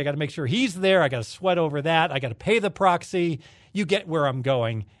proxy. I got to make sure he's there. I got to sweat over that. I got to pay the proxy. You get where I'm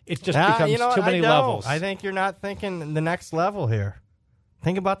going. It just becomes too many levels. I think you're not thinking the next level here.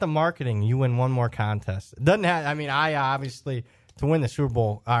 Think about the marketing. You win one more contest. It doesn't have. I obviously to win the Super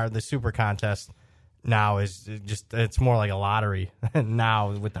Bowl or the Super Contest now is just it's more like a lottery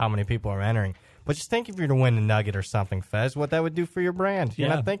now with how many people are entering. But just think if you're to win the Nugget or something, Fez, what that would do for your brand. You're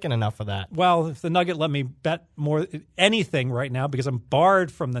not thinking enough of that. Well, if the Nugget let me bet more anything right now because I'm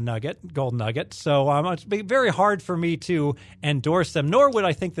barred from the Nugget, Gold Nugget, so it's be very hard for me to endorse them, nor would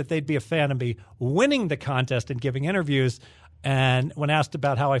I think that they'd be a fan of me winning the contest and giving interviews. And when asked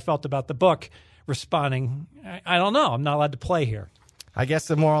about how I felt about the book, responding, I don't know. I'm not allowed to play here. I guess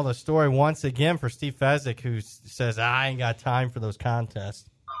the moral of the story, once again, for Steve Fezzik, who says, I ain't got time for those contests.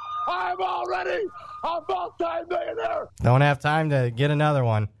 I'm already a multi-millionaire. Don't have time to get another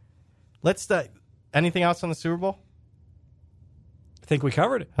one. Let's. Anything else on the Super Bowl? I think we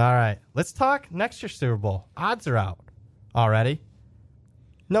covered it. All right. Let's talk next year's Super Bowl. Odds are out already.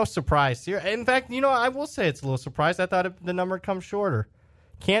 No surprise here. In fact, I will say it's a little surprise. I thought the number would come shorter.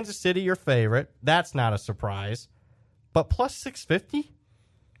 Kansas City, your favorite. That's not a surprise. But plus 650?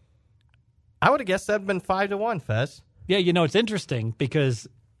 I would have guessed that would have been 5-1, Fez. Yeah, it's interesting because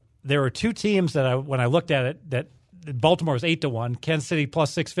there were two teams that when I looked at it, that Baltimore was 8-1, Kansas City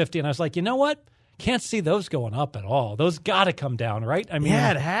plus 650, and I was like, you know what? Can't see those going up at all. Those got to come down, right? It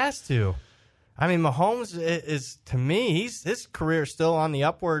has to. Mahomes is to me, his career is still on the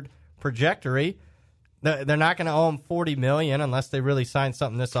upward trajectory. They're not going to owe him $40 million unless they really sign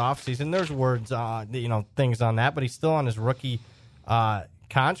something this offseason. There's words, things on that, but he's still on his rookie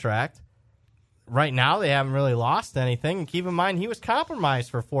contract. Right now, they haven't really lost anything. And keep in mind, he was compromised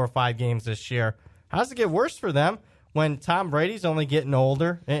for 4 or 5 games this year. How does it get worse for them when Tom Brady's only getting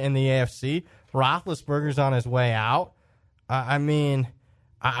older in the AFC? Roethlisberger's on his way out.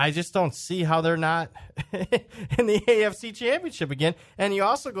 I just don't see how they're not in the AFC Championship again. And you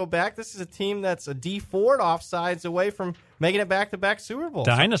also go back, this is a team that's a D Ford offsides away from making it back-to-back Super Bowls.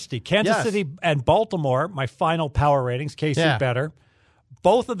 Dynasty. Kansas City and Baltimore, my final power ratings, KC better.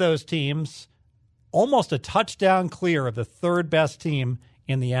 Both of those teams almost a touchdown clear of the third best team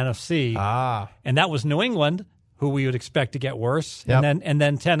in the NFC. And that was New England, who we would expect to get worse. Yep. And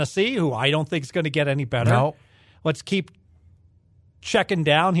then Tennessee, who I don't think is going to get any better. No. Let's keep checking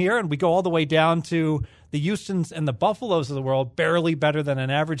down here, and we go all the way down to the Houstons and the Buffaloes of the world, barely better than an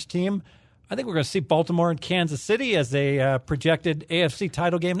average team. I think we're going to see Baltimore and Kansas City as a projected AFC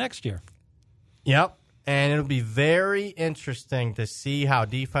title game next year. Yep. And it'll be very interesting to see how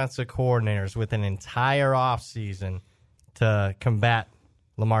defensive coordinators with an entire offseason to combat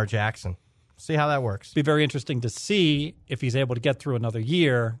Lamar Jackson See how that works. Be very interesting to see if he's able to get through another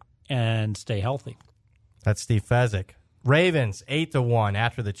year and stay healthy. That's Steve Fezzik. Ravens 8-1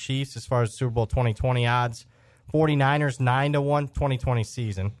 after the Chiefs as far as Super Bowl 2020 odds. 49ers 9-1 2020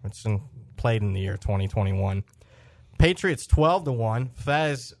 season, which is played in the year 2021. Patriots 12-1.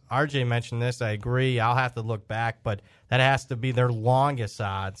 Fez, RJ mentioned this. I agree. I'll have to look back, but that has to be their longest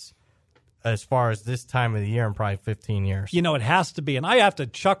odds as far as this time of the year in probably 15 years. You know, it has to be. And I have to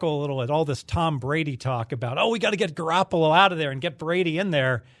chuckle a little at all this Tom Brady talk about, we got to get Garoppolo out of there and get Brady in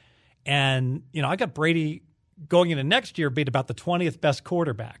there. And, I got Brady going into next year being about the 20th best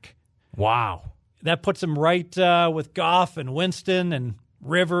quarterback. Wow. That puts him right with Goff and Winston and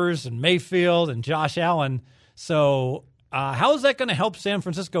Rivers and Mayfield and Josh Allen. So how is that going to help San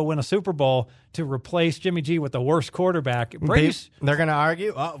Francisco win a Super Bowl to replace Jimmy G with the worst quarterback? They're going to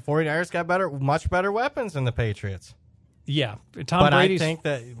argue, 49ers got much better weapons than the Patriots. Yeah. But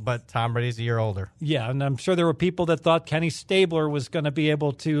Tom Brady's a year older. Yeah, and I'm sure there were people that thought Kenny Stabler was going to be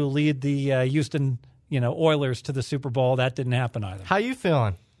able to lead the Houston Oilers to the Super Bowl. That didn't happen either. How you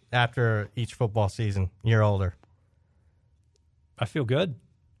feeling after each football season, year older? I feel good.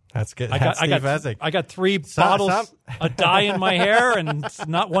 That's good. I got 3 bottles of dye in my hair and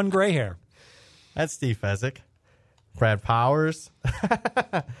not one gray hair. That's Steve Fezzik. Brad Powers.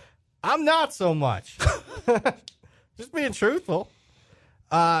 I'm not so much. Just being truthful.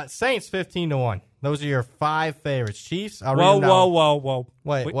 Saints 15-1. Those are your 5 favorites. Chiefs. Whoa.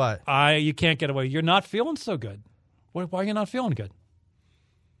 Wait, what? You can't get away. You're not feeling so good. Why are you not feeling good?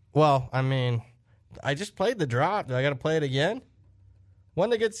 Well, I just played the drop. Do I got to play it again?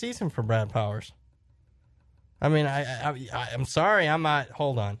 Wasn't a good season for Brad Powers. I'm sorry. I'm not.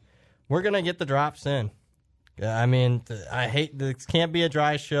 Hold on. We're going to get the drops in. I hate this. Can't be a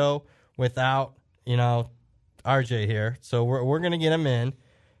dry show without, RJ here. So we're going to get him in.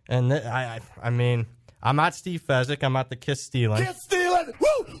 And I'm not Steve Fezzik. I'm not the kiss stealing. Kiss stealing,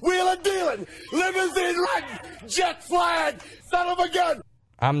 woo, wheeling dealing, limousine riding, jet flying, son of a gun.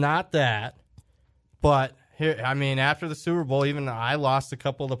 I'm not that. But here, after the Super Bowl, even I lost a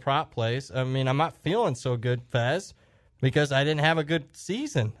couple of the prop plays. I'm not feeling so good, Fez, because I didn't have a good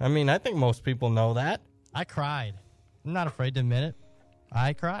season. I think most people know that. I cried. I'm not afraid to admit it.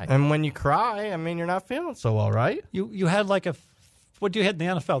 I cried. And when you cry, you're not feeling so well, right? You had what did you hit in the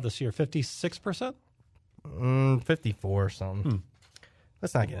NFL this year? 56%? 54 or something.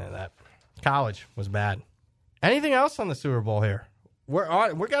 Let's not get into that. College was bad. Anything else on the Super Bowl here? We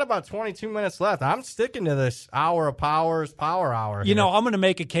got about 22 minutes left. I'm sticking to this hour of power hour. I'm going to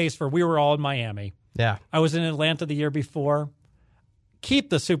make a case for we were all in Miami. Yeah. I was in Atlanta the year before. Keep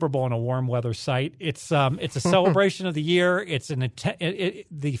the Super Bowl in a warm weather site. It's a celebration of the year.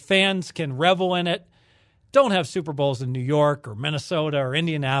 The fans can revel in it. Don't have Super Bowls in New York or Minnesota or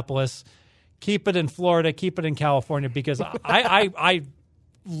Indianapolis. Keep it in Florida. Keep it in California because I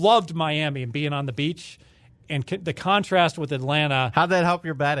loved Miami and being on the beach. And the contrast with Atlanta. How'd that help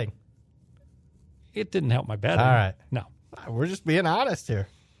your betting? It didn't help my betting. All right. No. We're just being honest here.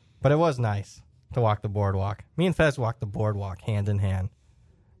 But it was nice to walk the boardwalk. Me and Fez walked the boardwalk hand in hand.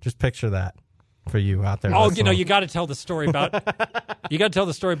 Just picture that for you out there. listening. You got to tell the story about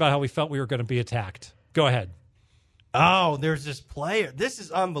how we felt we were going to be attacked. Go ahead. Oh, there's this player. This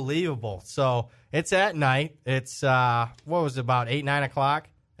is unbelievable. So it's at night. It's about 8, 9 o'clock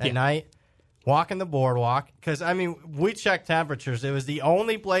at night. Walking the boardwalk, because, we checked temperatures. It was the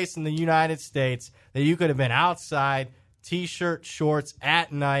only place in the United States that you could have been outside, T-shirt, shorts,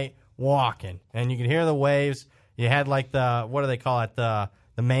 at night, walking. And you could hear the waves. You had, what do they call it, the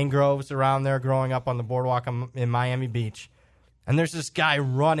mangroves around there growing up on the boardwalk in Miami Beach. And there's this guy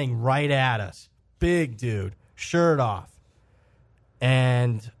running right at us. Big dude, shirt off.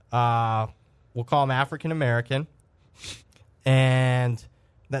 And we'll call him African-American. And...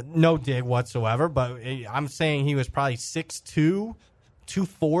 no dig whatsoever, but I'm saying he was probably 6'2",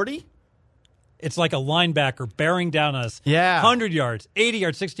 240. It's like a linebacker bearing down us. Yeah. 100 yards, 80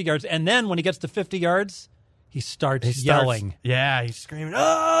 yards, 60 yards. And then when he gets to 50 yards, he starts yelling. He's screaming,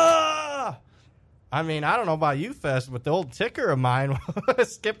 ah! I don't know about you, Fez, but the old ticker of mine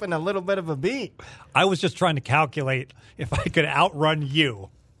was skipping a little bit of a beat. I was just trying to calculate if I could outrun you.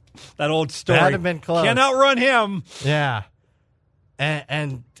 That old story. That'd have been close. Can't outrun him. Yeah.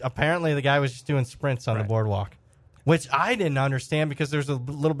 And apparently the guy was just doing sprints on the boardwalk, which I didn't understand because there's a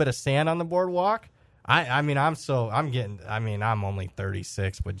little bit of sand on the boardwalk. I'm only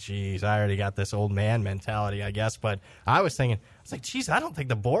 36, but geez, I already got this old man mentality, I guess. But I was like, geez, I don't think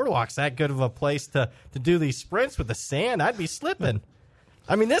the boardwalk's that good of a place to do these sprints with the sand. I'd be slipping.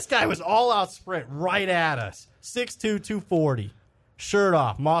 This guy was all out sprint right at us. 6'2", 240, shirt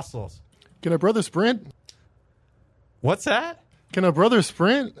off, muscles. Can a brother sprint? What's that? Can a brother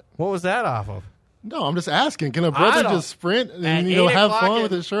sprint? What was that off of? No, I'm just asking. Can a brother don't- just sprint At and 8 have o'clock fun at-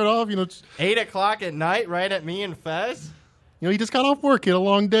 with his shirt off? 8 o'clock at night, right at me and Fez? He just got off work. He had a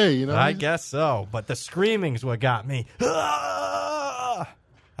long day. I guess so, but the screaming's what got me. I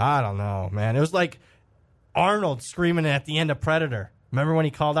don't know, man. It was like Arnold screaming at the end of Predator. Remember when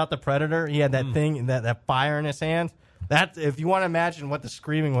he called out the Predator? He had that thing, that fire in his hand. That, if you want to imagine what the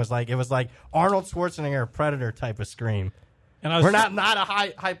screaming was like, it was like Arnold Schwarzenegger Predator type of scream. And I was We're not a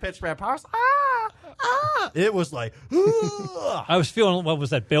high pitched rap house. It was like. I was feeling, what was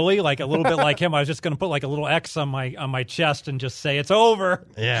that, Billy? Like a little bit like him. I was just going to put like a little X on my chest and just say it's over.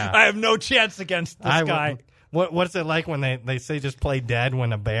 Yeah. I have no chance against this guy. What's it like when they say just play dead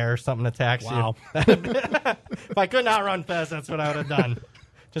when a bear or something attacks Wow. you? If I could not run fast, that's what I would have done.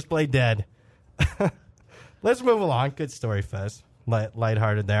 Just play dead. Let's move along. Good story, Fez.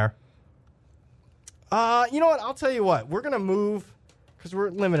 Lighthearted there. You know what? I'll tell you what. We're going to move because we're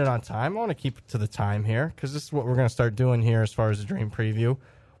limited on time. I want to keep it to the time here because this is what we're going to start doing here as far as the dream preview.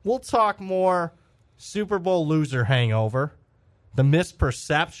 We'll talk more Super Bowl loser hangover, the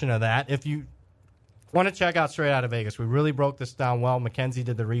misperception of that. If you want to check out Straight Out of Vegas, we really broke this down well. Mackenzie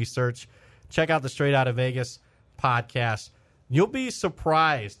did the research. Check out the Straight Out of Vegas podcast. You'll be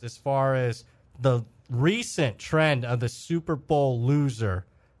surprised as far as the recent trend of the Super Bowl loser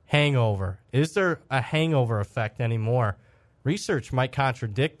hangover. Is there a hangover effect anymore? Research might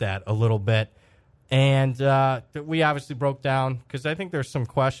contradict that a little bit. And we obviously broke down because I think there's some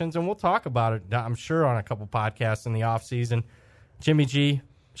questions, and we'll talk about it, I'm sure, on a couple podcasts in the offseason. Jimmy G,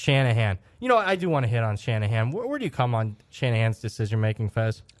 Shanahan. You know, I do want to hit on Shanahan. Where do you come on Shanahan's decision-making,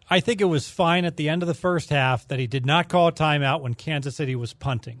 Fez? I think it was fine at the end of the first half that he did not call a timeout when Kansas City was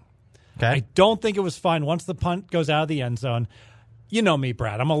punting. Okay. I don't think it was fine once the punt goes out of the end zone. You know me,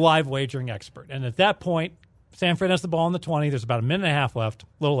 Brad. I'm a live wagering expert. And at that point, San Fran has the ball in the 20. There's about a minute and a half left, a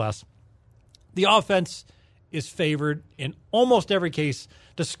little less. The offense is favored in almost every case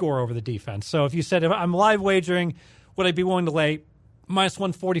to score over the defense. So if you said, if I'm live wagering, would I be willing to lay minus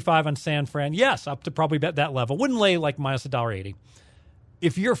 145 on San Fran? Yes, up to probably that level. Wouldn't lay like minus $1.80.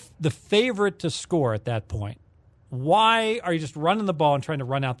 If you're the favorite to score at that point, why are you just running the ball and trying to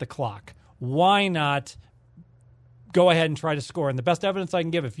run out the clock? Why not go ahead and try to score? And the best evidence I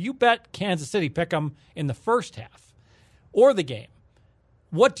can give, if you bet Kansas City, pick them in the first half or the game,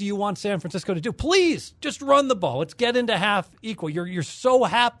 what do you want San Francisco to do? Please, just run the ball. Let's get into half equal. You're so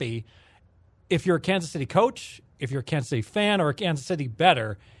happy if you're a Kansas City coach, if you're a Kansas City fan, or a Kansas City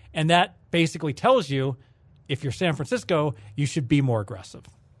bettor, and that basically tells you if you're San Francisco, you should be more aggressive.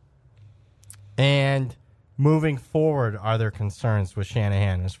 And moving forward, are there concerns with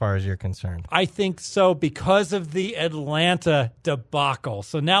Shanahan as far as you're concerned? I think so because of the Atlanta debacle.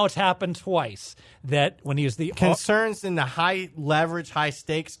 So now it's happened twice that when he was the Concerns in the high leverage, high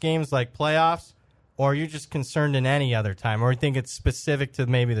stakes games like playoffs, or are you just concerned in any other time, or you think it's specific to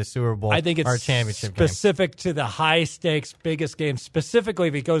maybe the Super Bowl I think it's or championship game? specific to the high stakes, biggest game. Specifically,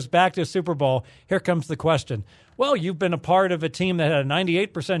 if it goes back to a Super Bowl, here comes the question. Well, you've been a part of a team that had a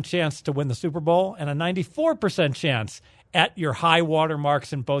 98% chance to win the Super Bowl and a 94% chance at your high water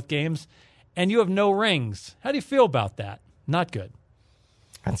marks in both games, and you have no rings. How do you feel about that? Not good.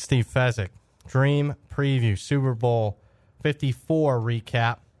 And Steve Fezzik, Dream Preview, Super Bowl 54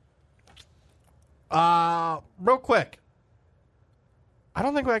 recap. Real quick. I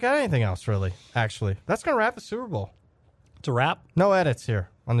don't think I got anything else, really, actually. That's going to wrap the Super Bowl. It's a wrap. No edits here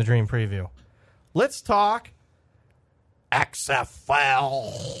on the Dream Preview. Let's talk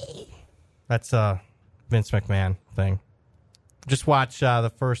XFL. That's a Vince McMahon thing. Just watch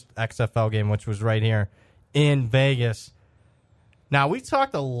the first XFL game, which was right here in Vegas. Now, we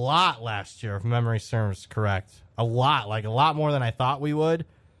talked a lot last year, if memory serves correct. A lot, like a lot more than I thought we would.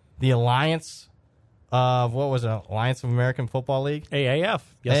 The alliance of, what was it, Alliance of American Football League? AAF.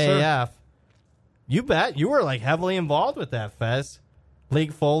 Yes, AAF. Sir. You bet. You were like heavily involved with that, Fez.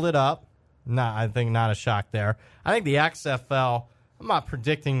 League folded up. I think not a shock there. I think the XFL, I'm not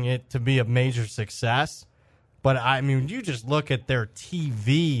predicting it to be a major success, but I mean, you just look at their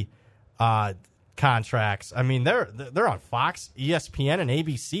TV contracts. I mean, they're on Fox, ESPN, and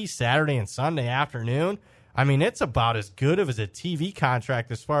ABC Saturday and Sunday afternoon. I mean, it's about as good of as a TV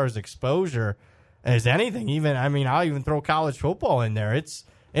contract as far as exposure as anything. Even, I mean, I'll even throw college football in there. It's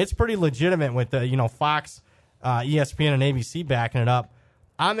pretty legitimate with the Fox, ESPN, and ABC backing it up.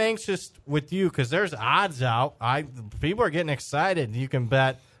 I'm anxious with you because there's odds out. People are getting excited. You can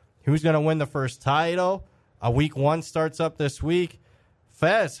bet who's going to win the first title. Week 1 starts up this week.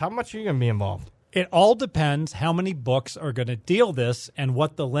 Fez, how much are you going to be involved? It all depends how many books are going to deal this and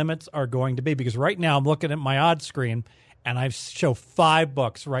what the limits are going to be. Because right now I'm looking at my odds screen, and I show 5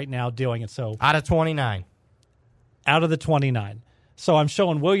 books right now doing it. So Out of 29. Out of the 29. So I'm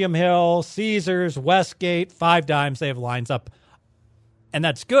showing William Hill, Caesars, Westgate, 5 Dimes. They have lines up, and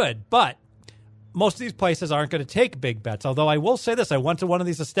that's good. But most of these places aren't going to take big bets. Although I will say this. I went to one of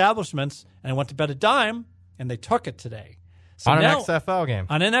these establishments, and I went to bet a dime, and they took it today. So On an now, XFL game.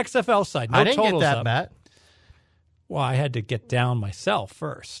 On an XFL side. No I didn't get totals that up. bet. Well, I had to get down myself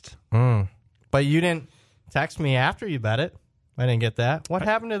first. But you didn't text me after you bet it. I didn't get that. What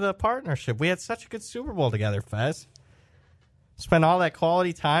happened to the partnership? We had such a good Super Bowl together, Fez. Spent all that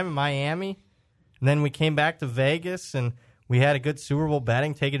quality time in Miami, and then we came back to Vegas, and we had a good Super Bowl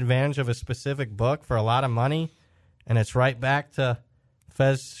betting, taking advantage of a specific book for a lot of money, and it's right back to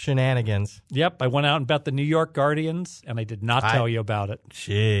Fez shenanigans. Yep, I went out and bet the New York Guardians, and I did not tell you about it.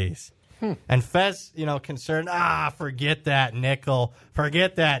 Jeez. And Fez, concerned, forget that nickel,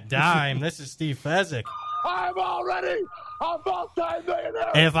 forget that dime. This is Steve Fezzik. I'm already a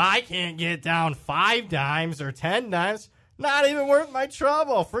multi-millionaire. If I can't get down 5 dimes or 10 dimes, not even worth my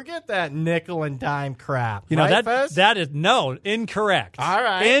trouble. Forget that nickel and dime crap. Right, Fez? that is incorrect. All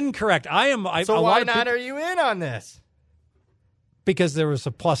right. Incorrect. So why not are you in on this? Because there was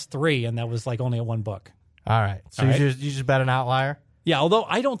a +3, and that was like only a 1 book. All right. So All you right. just bet an outlier? Yeah, although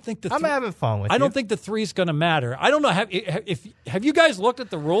I don't think I'm having fun with you. I don't think the 3 is going to matter. I don't know. Have you guys looked at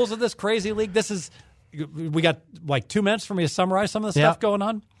the rules of this crazy league? We got like 2 minutes for me to summarize some of the stuff going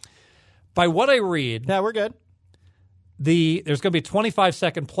on. By what I read, Yeah, we're good. there's going to be a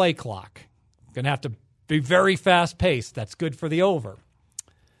 25-second play clock. Going to have to be very fast-paced. That's good for the over.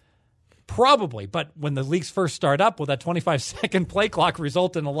 Probably, but when the leagues first start up, will that 25-second play clock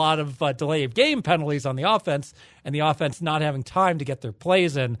result in a lot of delay of game penalties on the offense, and the offense not having time to get their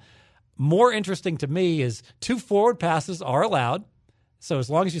plays in? More interesting to me is 2 forward passes are allowed. So as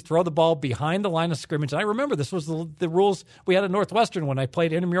long as you throw the ball behind the line of scrimmage, and I remember this was the rules we had at Northwestern when I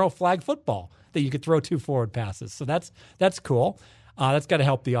played intramural flag football, that you could throw 2 forward passes. So that's cool. That's got to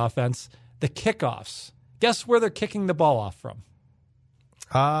help the offense. The kickoffs. Guess where they're kicking the ball off from?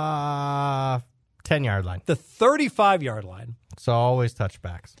 10-yard line. The 35-yard line. So always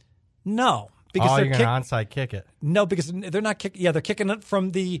touchbacks. No, because you're going to onside kick it. No, because they're not kicking. Yeah, they're kicking it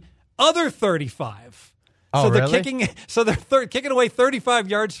from the other 35. Oh, so they're really? kicking. So they're kicking away 35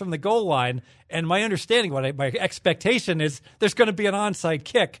 yards from the goal line. And my understanding, my expectation is, there's going to be an onside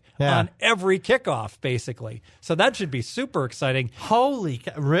kick on every kickoff, basically. So that should be super exciting.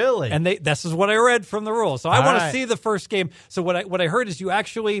 Really? And this is what I read from the rules. So I want to see the first game. So what I heard is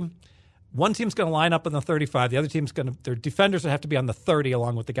one team's going to line up on the 35. The other team's their defenders would have to be on the 30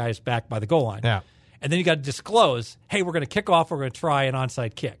 along with the guys back by the goal line. Yeah. And then you got to disclose, hey, we're going to kick off. We're going to try an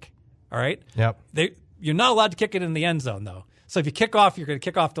onside kick. All right. Yep. You're not allowed to kick it in the end zone, though. So if you kick off, you're going to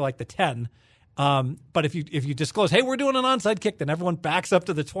kick off to like the 10. But if you disclose, hey, we're doing an onside kick, then everyone backs up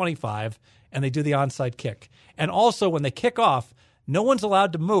to the 25 and they do the onside kick. And also, when they kick off, no one's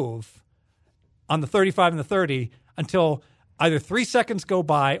allowed to move on the 35 and the 30 until either 3 seconds go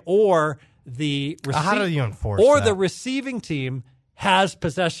by or the How do you enforce or that? the receiving team has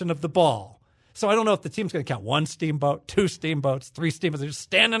possession of the ball. So I don't know if the team's going to count 1 steamboat, 2 steamboats, 3 steamboats. They're just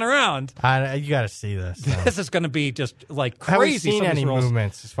standing around. You got to see this. This is going to be just like crazy. Have we seen some of these any rules.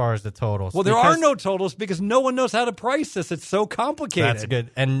 movements as far as the totals? Well, there are no totals because no one knows how to price this. It's so complicated. That's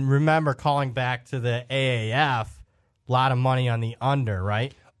good. And remember, calling back to the AAF, a lot of money on the under,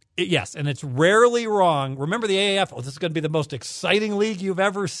 right? Yes, and it's rarely wrong. Remember the AAF, this is going to be the most exciting league you've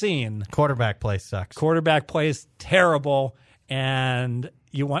ever seen. Quarterback play sucks. Quarterback play is terrible, and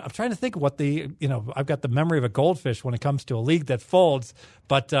I'm trying to think of what I've got the memory of a goldfish when it comes to a league that folds,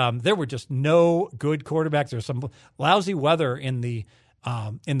 but there were just no good quarterbacks. There was some lousy weather in the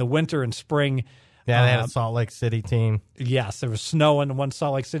winter and spring. Yeah, they had a Salt Lake City team. Yes, there was snow in one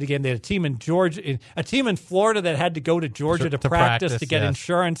Salt Lake City game. They had a team in Florida that had to go to Georgia to practice to get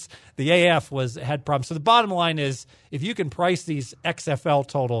insurance. The AAF had problems. So the bottom line is, if you can price these XFL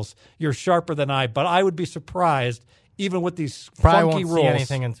totals, you're sharper than I. But I would be surprised, even with these Probably funky won't rules. See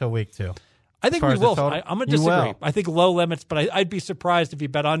anything until week 2. I think As we far as will. the total? I'm going to You disagree. will. I think low limits, but I'd be surprised if you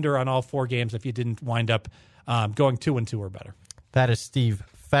bet under on all 4 games if you didn't wind up going 2-2 or better. That is Steve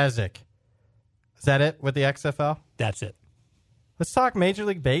Fezzik. Is that it with the XFL? That's it. Let's talk Major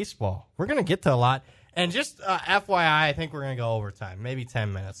League Baseball. We're going to get to a lot. And just FYI, I think we're going to go overtime. Maybe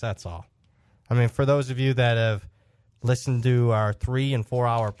 10 minutes. That's all. I mean, for those of you that have listened to our 3 and 4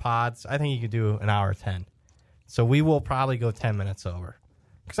 hour pods, I think you could do an hour 10. So we will probably go 10 minutes over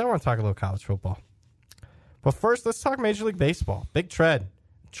because I want to talk a little college football. But first, let's talk Major League Baseball. Big trade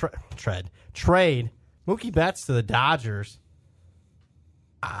trade Mookie Betts to the Dodgers.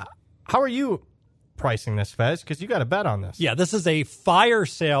 How are you pricing this, Fez? Because you got a bet on this. Yeah, this is a fire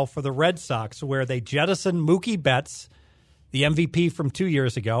sale for the Red Sox where they jettison Mookie Betts, the MVP from 2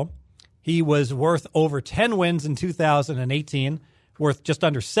 years ago. He was worth over 10 wins in 2018, worth just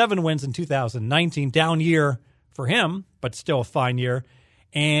under 7 wins in 2019. Down year for him, but still a fine year.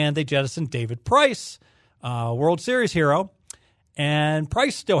 And they jettisoned David Price, World Series hero. And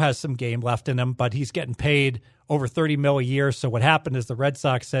Price still has some game left in him, but he's getting paid over $30 million a year. So what happened is the Red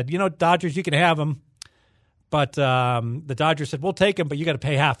Sox said, Dodgers, you can have him. But the Dodgers said, we'll take him, but you got to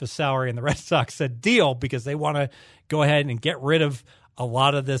pay half his salary. And the Red Sox said, deal, because they want to go ahead and get rid of a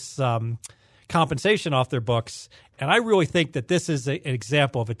lot of this compensation off their books. And I really think that this is an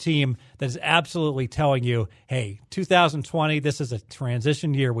example of a team that is absolutely telling you, hey, 2020, this is a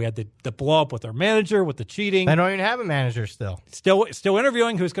transition year. We had the blow up with our manager, with the cheating. They don't even have a manager still. Still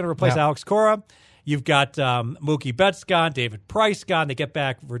interviewing who's going to replace Alex Cora. You've got Mookie Betts gone, David Price gone. They get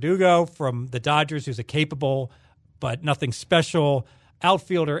back Verdugo from the Dodgers, who's a capable but nothing special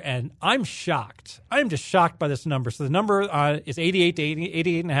outfielder. And I'm shocked. I'm just shocked by this number. So the number is 88 to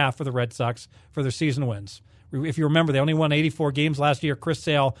 88.5 for the Red Sox for their season wins. If you remember, they only won 84 games last year. Chris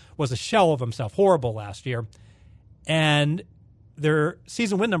Sale was a shell of himself, horrible last year. And their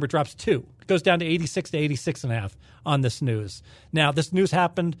season win number drops 2. It goes down to 86 to 86.5 on this news. Now, this news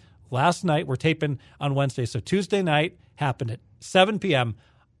happened last night. We're taping on Wednesday. So Tuesday night happened at 7 p.m.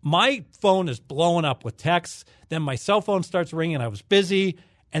 My phone is blowing up with texts. Then my cell phone starts ringing. I was busy.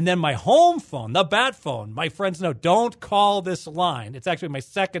 And then my home phone, the bat phone, my friends know, don't call this line. It's actually my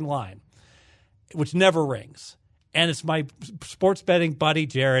second line, which never rings. And it's my sports betting buddy,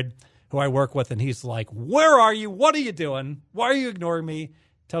 Jared, who I work with. And he's like, where are you? What are you doing? Why are you ignoring me?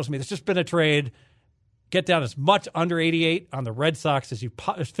 Tells me there's just been a trade. Get down as much under 88 on the Red Sox as you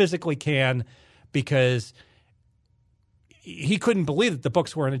physically can, because he couldn't believe that the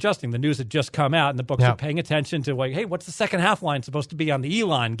books weren't adjusting. The news had just come out, and the books are paying attention to, like, hey, what's the second half line supposed to be on the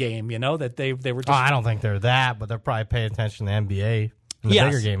Elon game? That they were just. I don't think they're that, but they're probably paying attention to the NBA and the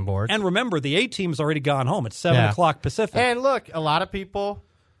bigger game boards. And remember, the A team's already gone home. It's 7 o'clock Pacific. And look, a lot of people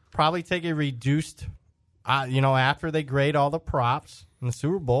probably take a reduced, after they grade all the props in the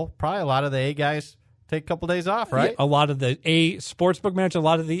Super Bowl, probably a lot of the A guys take a couple days off, right? Yeah, a lot of the A sportsbook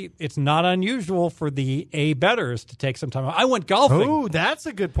managers, it's not unusual for the A bettors to take some time off. I went golfing. Ooh, that's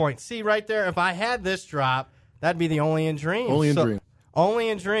a good point. See, right there, if I had this drop, that'd be the only in dreams. Only in dreams. Only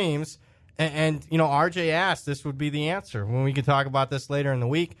in dreams. And RJ asked, this would be the answer. When we can talk about this later in the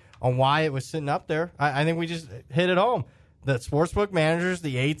week on why it was sitting up there, I think we just hit it home. The sportsbook managers,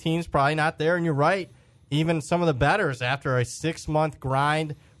 the A team's probably not there, and you're right. Even some of the bettors, after a 6-month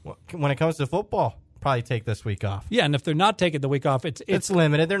grind when it comes to football, probably take this week off. Yeah, and if they're not taking the week off, it's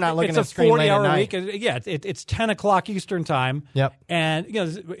limited. They're not looking at a screen late at night. 40-hour week. Yeah, it's 10 o'clock Eastern time. Yep. And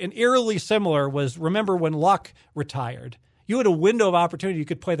an eerily similar was, remember when Luck retired? You had a window of opportunity. You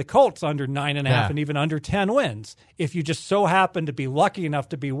could play the Colts under 9.5 and even under 10 wins if you just so happened to be lucky enough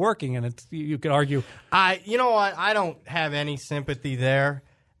to be working. And you could argue, you know what? I don't have any sympathy there.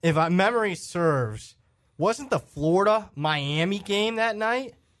 If memory serves, wasn't the Florida-Miami game that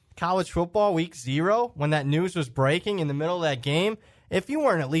night? College football week 0, when that news was breaking in the middle of that game. If you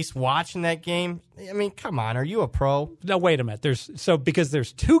weren't at least watching that game, I mean, come on, are you a pro? No, wait a minute. Because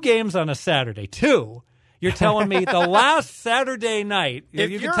there's 2 games on a Saturday. 2. You're telling me the last Saturday night,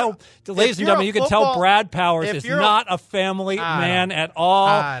 ladies and gentlemen, you can tell Brad Powers is not a family man at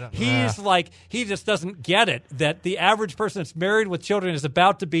all. He's like, he just doesn't get it that the average person that's married with children is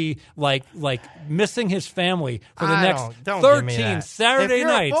about to be like missing his family for the next 13 Saturday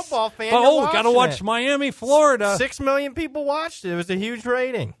nights. A football fan, but we got to watch Miami, Florida. 6 million people watched it. It was a huge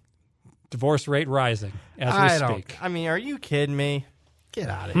rating. Divorce rate rising as we speak. I mean, are you kidding me? Get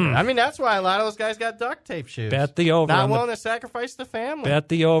out of here. I mean, that's why a lot of those guys got duct tape shoes. Bet the over. Not willing to sacrifice the family. Bet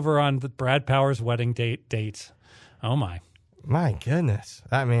the over on the Brad Powers wedding dates. Oh, my. My goodness.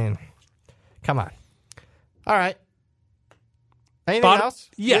 I mean, come on. All right. Anything else?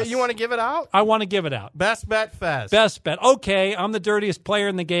 Yes. You want to give it out? I want to give it out. Best bet, Fez. Best bet. Okay, I'm the dirtiest player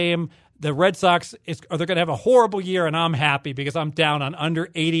in the game. The Red Sox, they're going to have a horrible year, and I'm happy because I'm down on under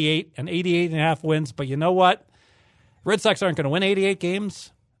 88 and 88.5 wins. But you know what? Red Sox aren't going to win 88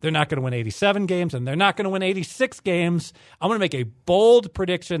 games. They're not going to win 87 games, and they're not going to win 86 games. I'm going to make a bold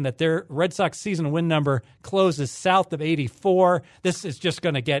prediction that their Red Sox season win number closes south of 84. This is just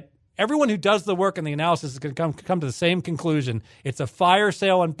going to get everyone who does the work and the analysis is going to come to the same conclusion. It's a fire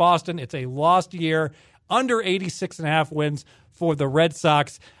sale in Boston. It's a lost year, under 86.5 wins for the Red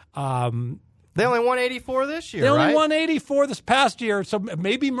Sox. They only won 84 this year, They only right? won 84 this past year, so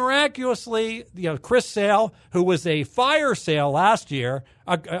maybe miraculously, Chris Sale, who was a fire sale last year,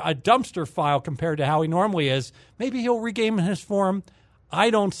 a dumpster file compared to how he normally is, maybe he'll regain his form. I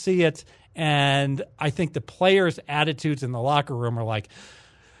don't see it, and I think the players' attitudes in the locker room are like,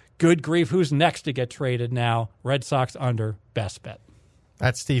 good grief, who's next to get traded now? Red Sox under, best bet.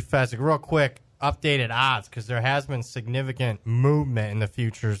 That's Steve Fezzik. Real quick, updated odds, because there has been significant movement in the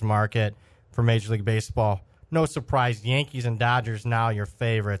futures market for Major League Baseball. No surprise, Yankees and Dodgers now your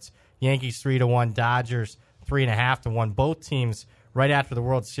favorites. Yankees 3-1, Dodgers 3.5-1. Both teams right after the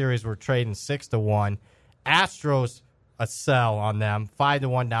World Series were trading 6-1. Astros a sell on them,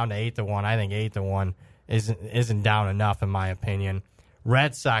 5-1 down to 8-1. I think 8-1 isn't down enough in my opinion.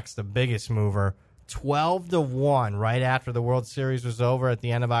 Red Sox the biggest mover, 12-1 right after the World Series was over at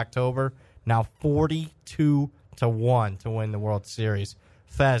the end of October. Now 42-1 to win the World Series.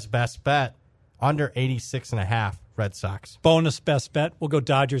 Fez, best bet, under 86.5 Red Sox. Bonus best bet, we'll go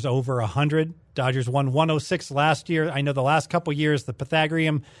Dodgers over 100. Dodgers won 106 last year. I know the last couple years, the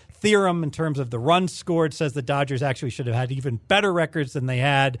Pythagorean theorem in terms of the runs scored says the Dodgers actually should have had even better records than they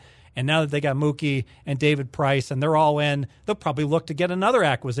had. And now that they got Mookie and David Price and they're all in, they'll probably look to get another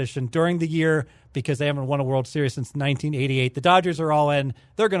acquisition during the year because they haven't won a World Series since 1988. The Dodgers are all in.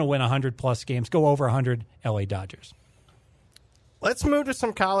 They're going to win 100-plus games, go over 100, L.A. Dodgers. Let's move to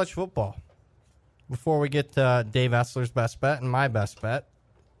some college football before we get to Dave Essler's best bet and my best bet.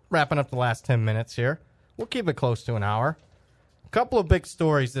 Wrapping up the last 10 minutes here. We'll keep it close to an hour. A couple of big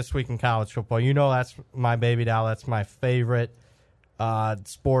stories this week in college football. You know that's my baby doll. That's my favorite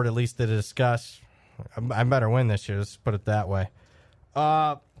sport, at least to discuss. I better win this year. Let's put it that way.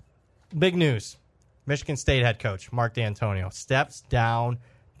 Big news. Michigan State head coach Mark D'Antonio steps down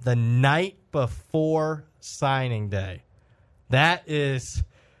the night before signing day. That is,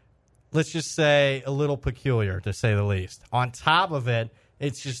 let's just say, a little peculiar, to say the least. On top of it,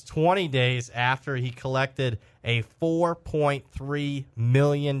 it's just 20 days after he collected a $4.3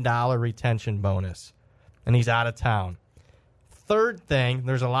 million retention bonus, and he's out of town. Third thing,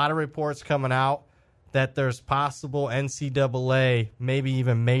 there's a lot of reports coming out that there's possible NCAA, maybe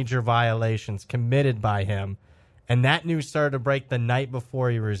even major violations committed by him, and that news started to break the night before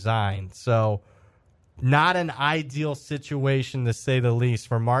he resigned. So not an ideal situation, to say the least,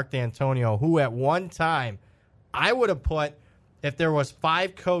 for Mark D'Antonio, who at one time I would have put, if there was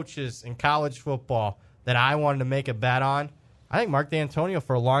 5 coaches in college football that I wanted to make a bet on, I think Mark D'Antonio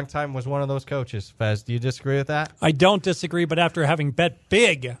for a long time was one of those coaches. Fez, do you disagree with that? I don't disagree, but after having bet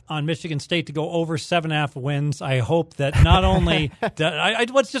big on Michigan State to go over 7.5 wins, I hope that not only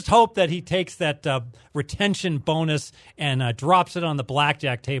let's just hope that he takes that retention bonus and drops it on the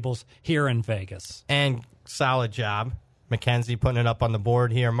blackjack tables here in Vegas. And solid job, Mackenzie, putting it up on the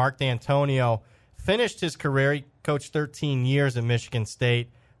board here. Mark D'Antonio finished his career. He coached 13 years at Michigan State,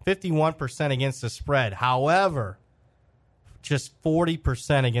 51% against the spread. However, just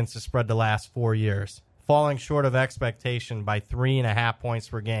 40% against the spread the last 4 years, falling short of expectation by 3.5 points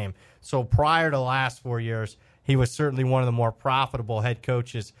per game. So prior to the last 4 years, he was certainly one of the more profitable head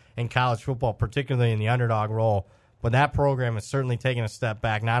coaches in college football, particularly in the underdog role. But that program is certainly taking a step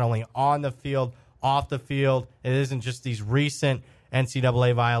back, not only on the field, off the field. It isn't just these recent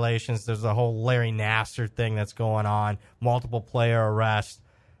NCAA violations. There's a whole Larry Nassar thing that's going on, multiple player arrests.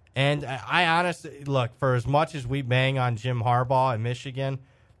 And I honestly, look, for as much as we bang on Jim Harbaugh at Michigan,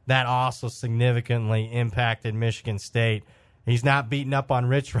 that also significantly impacted Michigan State. He's not beating up on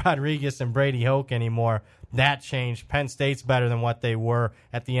Rich Rodriguez and Brady Hoke anymore. That changed. Penn State's better than what they were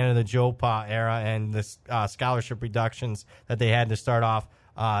at the end of the Joe Pa era and the scholarship reductions that they had to start off,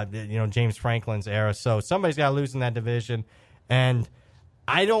 James Franklin's era. So somebody's got to lose in that division. And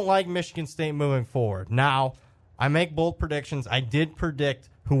I don't like Michigan State moving forward. Now, I make bold predictions. I did predict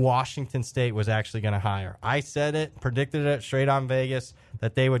who Washington State was actually going to hire. I said it, predicted it straight on Vegas,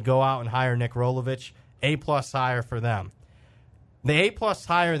 that they would go out and hire Nick Rolovich. A-plus hire for them. The A-plus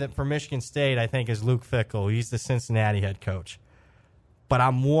hire that for Michigan State, I think, is Luke Fickell. He's the Cincinnati head coach. But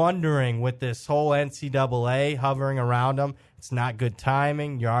I'm wondering, with this whole NCAA hovering around him, it's not good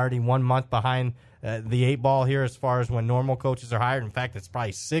timing. You're already 1 month behind the 8 ball here as far as when normal coaches are hired. In fact, it's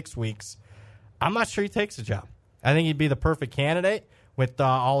probably 6 weeks. I'm not sure he takes the job. I think he'd be the perfect candidate with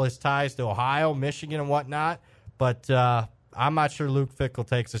all his ties to Ohio, Michigan, and whatnot. But I'm not sure Luke Fickell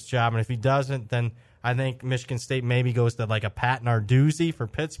takes this job. And if he doesn't, then I think Michigan State maybe goes to like a Pat Narduzzi for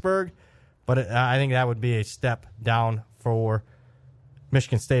Pittsburgh. But I think that would be a step down for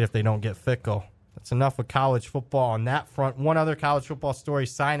Michigan State if they don't get Fickell. That's enough with college football on that front. One other college football story,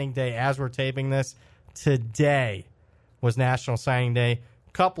 signing day as we're taping this. Today was National Signing Day.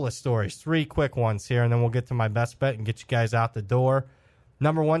 Couple of stories, 3 quick ones here, and then we'll get to my best bet and get you guys out the door.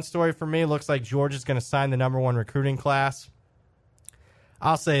 Number 1 story for me, looks like Georgia's going to sign the number 1 recruiting class.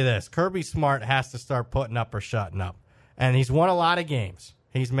 I'll say this, Kirby Smart has to start putting up or shutting up. And he's won a lot of games.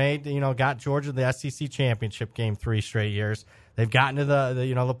 He's made, got Georgia the SEC championship game 3 straight years. They've gotten to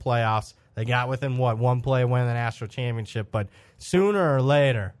the playoffs. They got within, 1 play of winning the national championship. But sooner or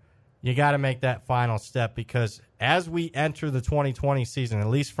later, you got to make that final step, because as we enter the 2020 season, at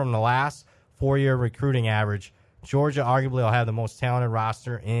least from the last 4-year recruiting average, Georgia arguably will have the most talented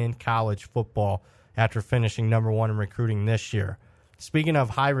roster in college football after finishing number 1 in recruiting this year. Speaking of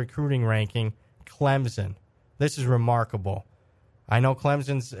high recruiting ranking, Clemson. This is remarkable. I know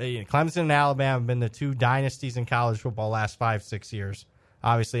Clemson and Alabama have been the 2 dynasties in college football the last 5-6 years.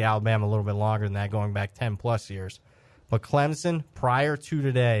 Obviously, Alabama a little bit longer than that, going back 10-plus years. But Clemson, prior to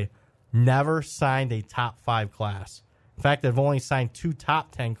today, never signed a top 5 class. In fact, they've only signed 2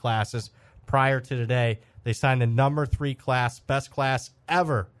 top 10 classes prior to today. They signed the number 3 class, best class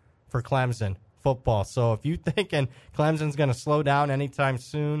ever for Clemson football. So if you're thinking Clemson's going to slow down anytime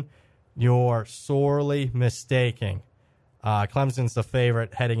soon, you're sorely mistaken. Clemson's the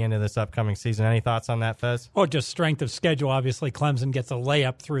favorite heading into this upcoming season. Any thoughts on that, Fez? Oh, just strength of schedule. Obviously, Clemson gets a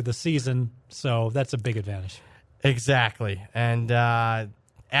layup through the season, so that's a big advantage. Exactly. And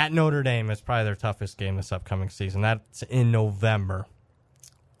at Notre Dame is probably their toughest game this upcoming season. That's in November.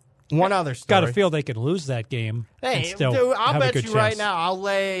 One other story. Got to feel they could lose that game. Hey, and still dude, I'll have a bet good you chance. right now, I'll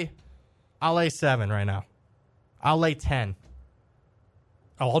lay 7 right now. I'll lay 10.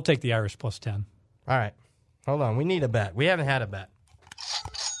 Oh, I'll take the Irish plus 10. All right. Hold on. We need a bet. We haven't had a bet.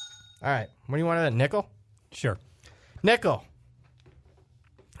 All right. What do you want to bet? Nickel? Sure. Nickel.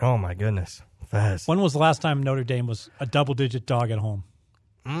 Oh, my goodness. Fez. When was the last time Notre Dame was a double-digit dog at home?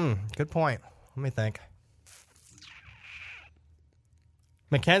 Good point. Let me think.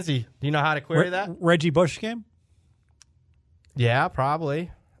 Mackenzie, do you know how to query that? Reggie Bush game? Yeah, probably.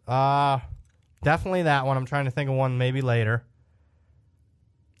 Definitely that one. I'm trying to think of one maybe later.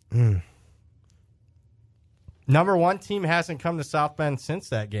 Number 1 team hasn't come to South Bend since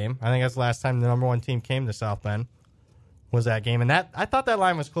that game. I think that's the last time the number 1 team came to South Bend was that game. And I thought that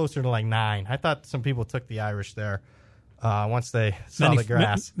line was closer to like 9. I thought some people took the Irish there once they saw the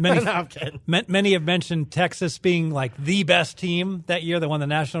grass. No, I'm kidding. Many have mentioned Texas being like the best team that year that won the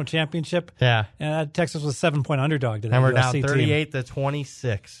national championship. Yeah. And Texas was a 7-point underdog to that And we're USC down team.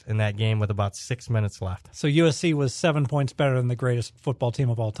 38-26 in that game with about 6 minutes left. So USC was 7 points better than the greatest football team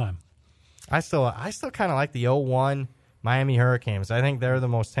of all time. I still kind of like the 0-1 Miami Hurricanes. I think they're the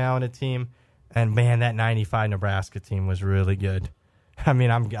most talented team. And, man, that 95 Nebraska team was really good. I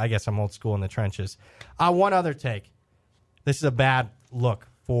mean, I guess I'm old school in the trenches. One other take. This is a bad look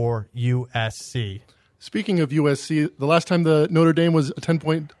for USC. Speaking of USC, the last time the Notre Dame was a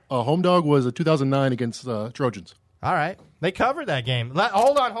 10-point home dog was 2009 against Trojans. All right. They covered that game.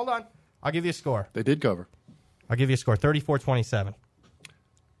 Hold on. I'll give you a score. They did cover. I'll give you a score, 34-27.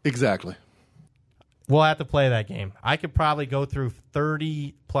 Exactly. We'll have to play that game. I could probably go through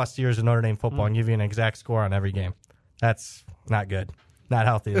 30-plus years of Notre Dame football and give you an exact score on every game. That's not good. Not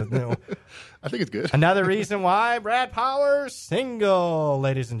healthy. I think it's good. Another reason why Brad Powers single,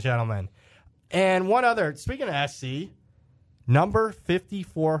 ladies and gentlemen. And one other, speaking of SC, number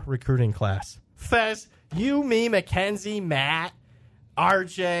 54 recruiting class. Fez, you, me, Mackenzie, Matt,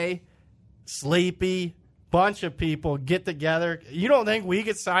 RJ, Sleepy, bunch of people get together. You don't think we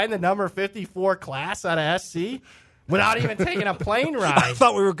could sign the number 54 class out of SC without even taking a plane ride? I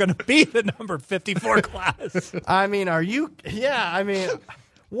thought we were going to be the number 54 class. I mean, are you? Yeah, I mean,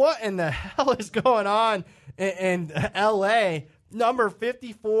 what in the hell is going on in L.A.? Number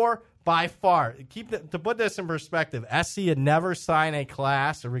 54 by far. To put this in perspective, SC had never signed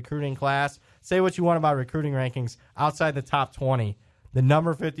a recruiting class. Say what you want about recruiting rankings outside the top 20. The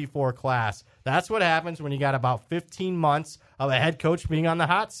number 54 class. That's what happens when you got about 15 months of a head coach being on the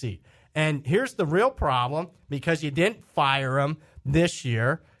hot seat. And here's the real problem, because you didn't fire him this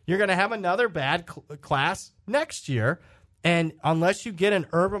year, you're going to have another bad class next year. And unless you get an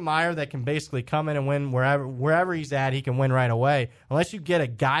Urban Meyer that can basically come in and win wherever he's at, he can win right away. Unless you get a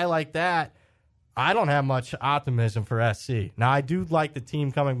guy like that, I don't have much optimism for SC. Now, I do like the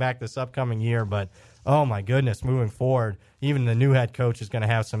team coming back this upcoming year, but oh my goodness, moving forward, even the new head coach is going to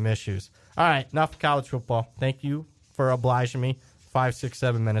have some issues. All right, enough college football. Thank you for obliging me. 5, 6,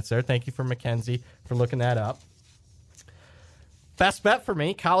 7 minutes there. Thank you for Mackenzie for looking that up. Best bet for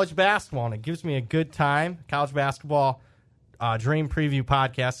me, college basketball, and it gives me a good time. College basketball dream preview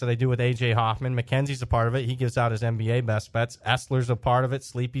podcast that I do with A.J. Hoffman. Mackenzie's a part of it. He gives out his NBA best bets. Essler's a part of it.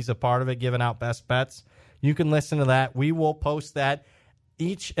 Sleepy's a part of it, giving out best bets. You can listen to that. We will post that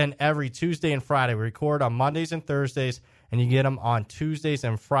each and every Tuesday and Friday. We record on Mondays and Thursdays, and you get them on Tuesdays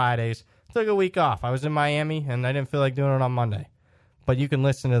and Fridays. Took a week off. I was in Miami, and I didn't feel like doing it on Monday. But you can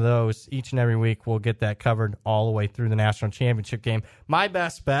listen to those each and every week. We'll get that covered all the way through the national championship game. My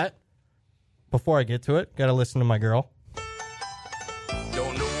best bet, before I get to it, got to listen to my girl.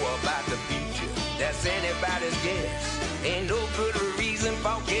 Don't know about the future, that's anybody's guess. Ain't no good reason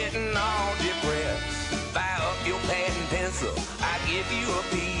for getting all depressed. Fire up your pad and pencil, I give you a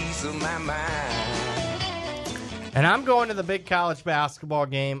piece of my mind. And I'm going to the big college basketball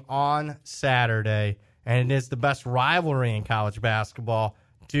game on Saturday, and it is the best rivalry in college basketball,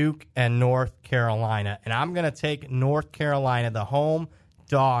 Duke and North Carolina. And I'm going to take North Carolina, the home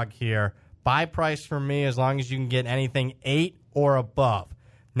dog here. Buy price for me as long as you can get anything 8 or above.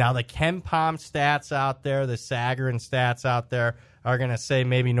 Now, the KenPom stats out there, the Sagarin stats out there are going to say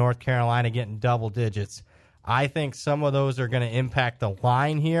maybe North Carolina getting double digits. I think some of those are going to impact the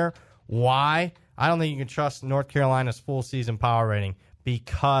line here. Why? I don't think you can trust North Carolina's full season power rating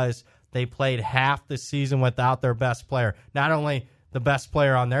because they played half the season without their best player. Not only the best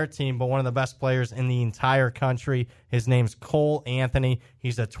player on their team, but one of the best players in the entire country. His name's Cole Anthony.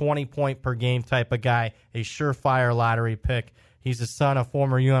 He's a 20-point-per-game type of guy, a surefire lottery pick. He's the son of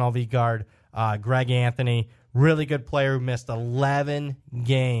former UNLV guard Greg Anthony. Really good player who missed 11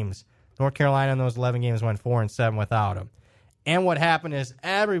 games. North Carolina in those 11 games went 4-7 without him. And what happened is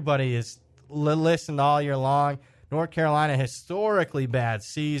everybody is listened all year long. North Carolina, historically bad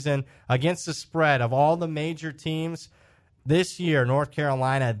season against the spread of all the major teams. This year, North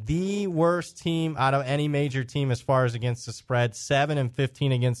Carolina, the worst team out of any major team as far as against the spread,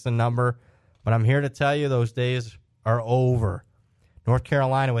 7-15 against the number. But I'm here to tell you those days are over. North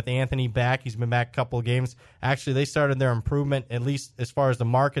Carolina with Anthony back. He's been back a couple of games. Actually, they started their improvement, at least as far as the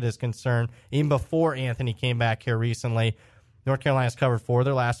market is concerned, even before Anthony came back here recently. North Carolina's covered 4 of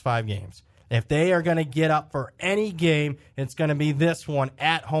their last 5 games. If they are going to get up for any game, it's going to be this one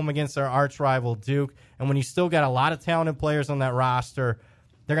at home against their arch rival Duke. And when you still got a lot of talented players on that roster,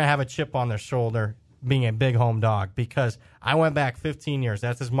 they're going to have a chip on their shoulder being a big home dog because I went back 15 years.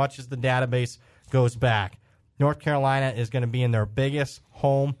 That's as much as the database goes back. North Carolina is going to be in their biggest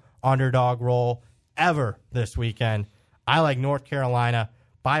home underdog role ever this weekend. I like North Carolina.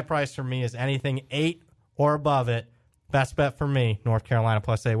 Buy price for me is anything 8 or above it. Best bet for me, North Carolina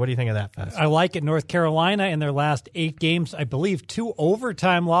plus 8. What do you think of that, Fez? I like it. North Carolina in their last 8 games, I believe 2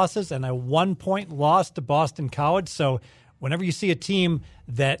 overtime losses and a 1-point loss to Boston College. So whenever you see a team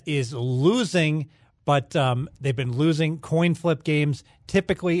that is losing, but they've been losing coin flip games,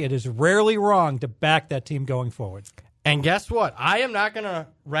 typically it is rarely wrong to back that team going forward. And guess what? I am not going to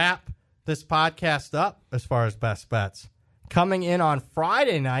wrap this podcast up as far as best bets. Coming in on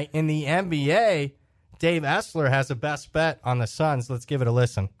Friday night in the NBA, Dave Essler has a best bet on the Suns. Let's give it a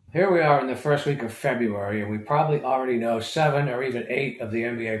listen. Here we are in the first week of February, and we probably already know 7 or even 8 of the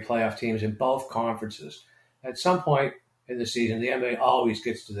NBA playoff teams in both conferences. At some point in the season, the NBA always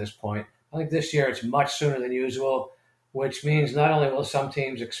gets to this point. I think this year it's much sooner than usual, which means not only will some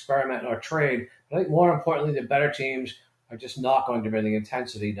teams experiment or trade, but I think more importantly, the better teams are just not going to bring the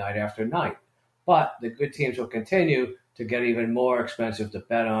intensity night after night. But the good teams will continue to get even more expensive to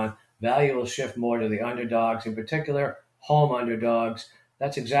bet on. Value will shift more to the underdogs, in particular, home underdogs.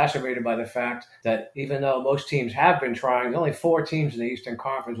 That's exacerbated by the fact that even though most teams have been trying, there's only 4 teams in the Eastern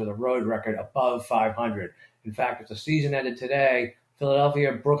Conference with a road record above 500. In fact, if the season ended today,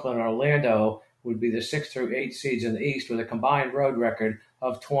 Philadelphia, Brooklyn, and Orlando would be the 6 through 8 seeds in the East with a combined road record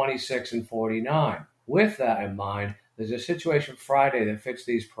of 26-49. With that in mind, there's a situation Friday that fits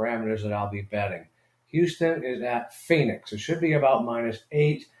these parameters that I'll be betting. Houston is at Phoenix. It should be about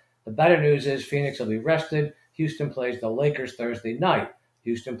 -8. The better news is Phoenix will be rested. Houston plays the Lakers Thursday night.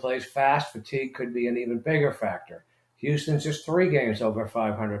 Houston plays fast. Fatigue could be an even bigger factor. Houston's just 3 games over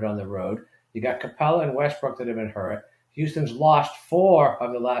 500 on the road. You got Capella and Westbrook that have been hurt. Houston's lost 4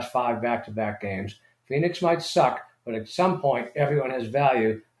 of the last 5 back-to-back games. Phoenix might suck, but at some point, everyone has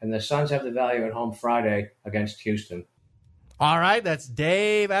value, and the Suns have the value at home Friday against Houston. All right, that's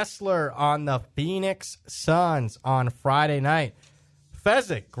Dave Essler on the Phoenix Suns on Friday night.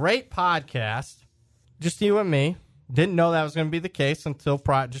 Fezzik, great podcast. Just you and me. Didn't know that was going to be the case until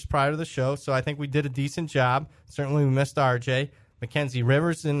just prior to the show, so I think we did a decent job. Certainly we missed RJ. Mackenzie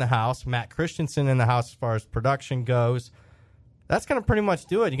Rivers in the house. Matt Christensen in the house as far as production goes. That's going to pretty much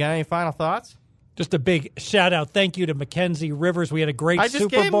do it. You got any final thoughts? Just a big shout-out. Thank you to Mackenzie Rivers. We had a great Super Bowl. I just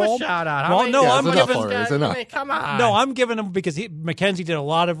gave him a shout-out. Well, no, I'm giving I mean, come on. No, I'm giving him because Mackenzie did a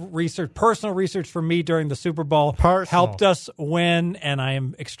lot of research, personal research for me during the Super Bowl. Helped us win, and I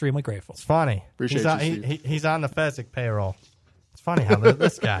am extremely grateful. It's funny. Appreciate He's on the Fezzik payroll. funny how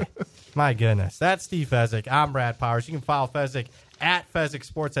this guy, my goodness. That's Steve Fezzik. I'm Brad Powers. You can follow Fezzik at Fezzik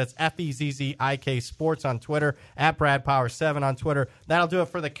Sports. That's FEZZIK Sports on Twitter, at Brad Powers 7 on Twitter. That'll do it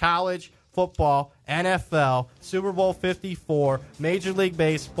for the college football, NFL, Super Bowl 54, Major League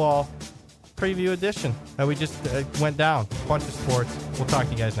Baseball preview edition that we just went down. Bunch of sports. We'll talk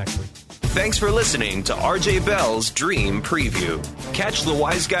to you guys next week. Thanks for listening to RJ Bell's Dream Preview. Catch the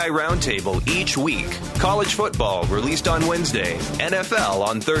Wise Guy Roundtable each week. College football released on Wednesday, NFL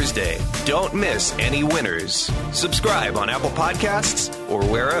on Thursday. Don't miss any winners. Subscribe on Apple Podcasts or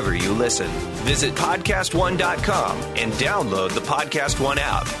wherever you listen. Visit podcastone.com and download the Podcast One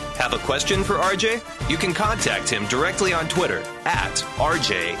app. Have a question for RJ? You can contact him directly on Twitter at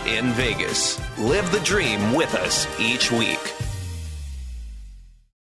RJ in Vegas. Live the dream with us each week.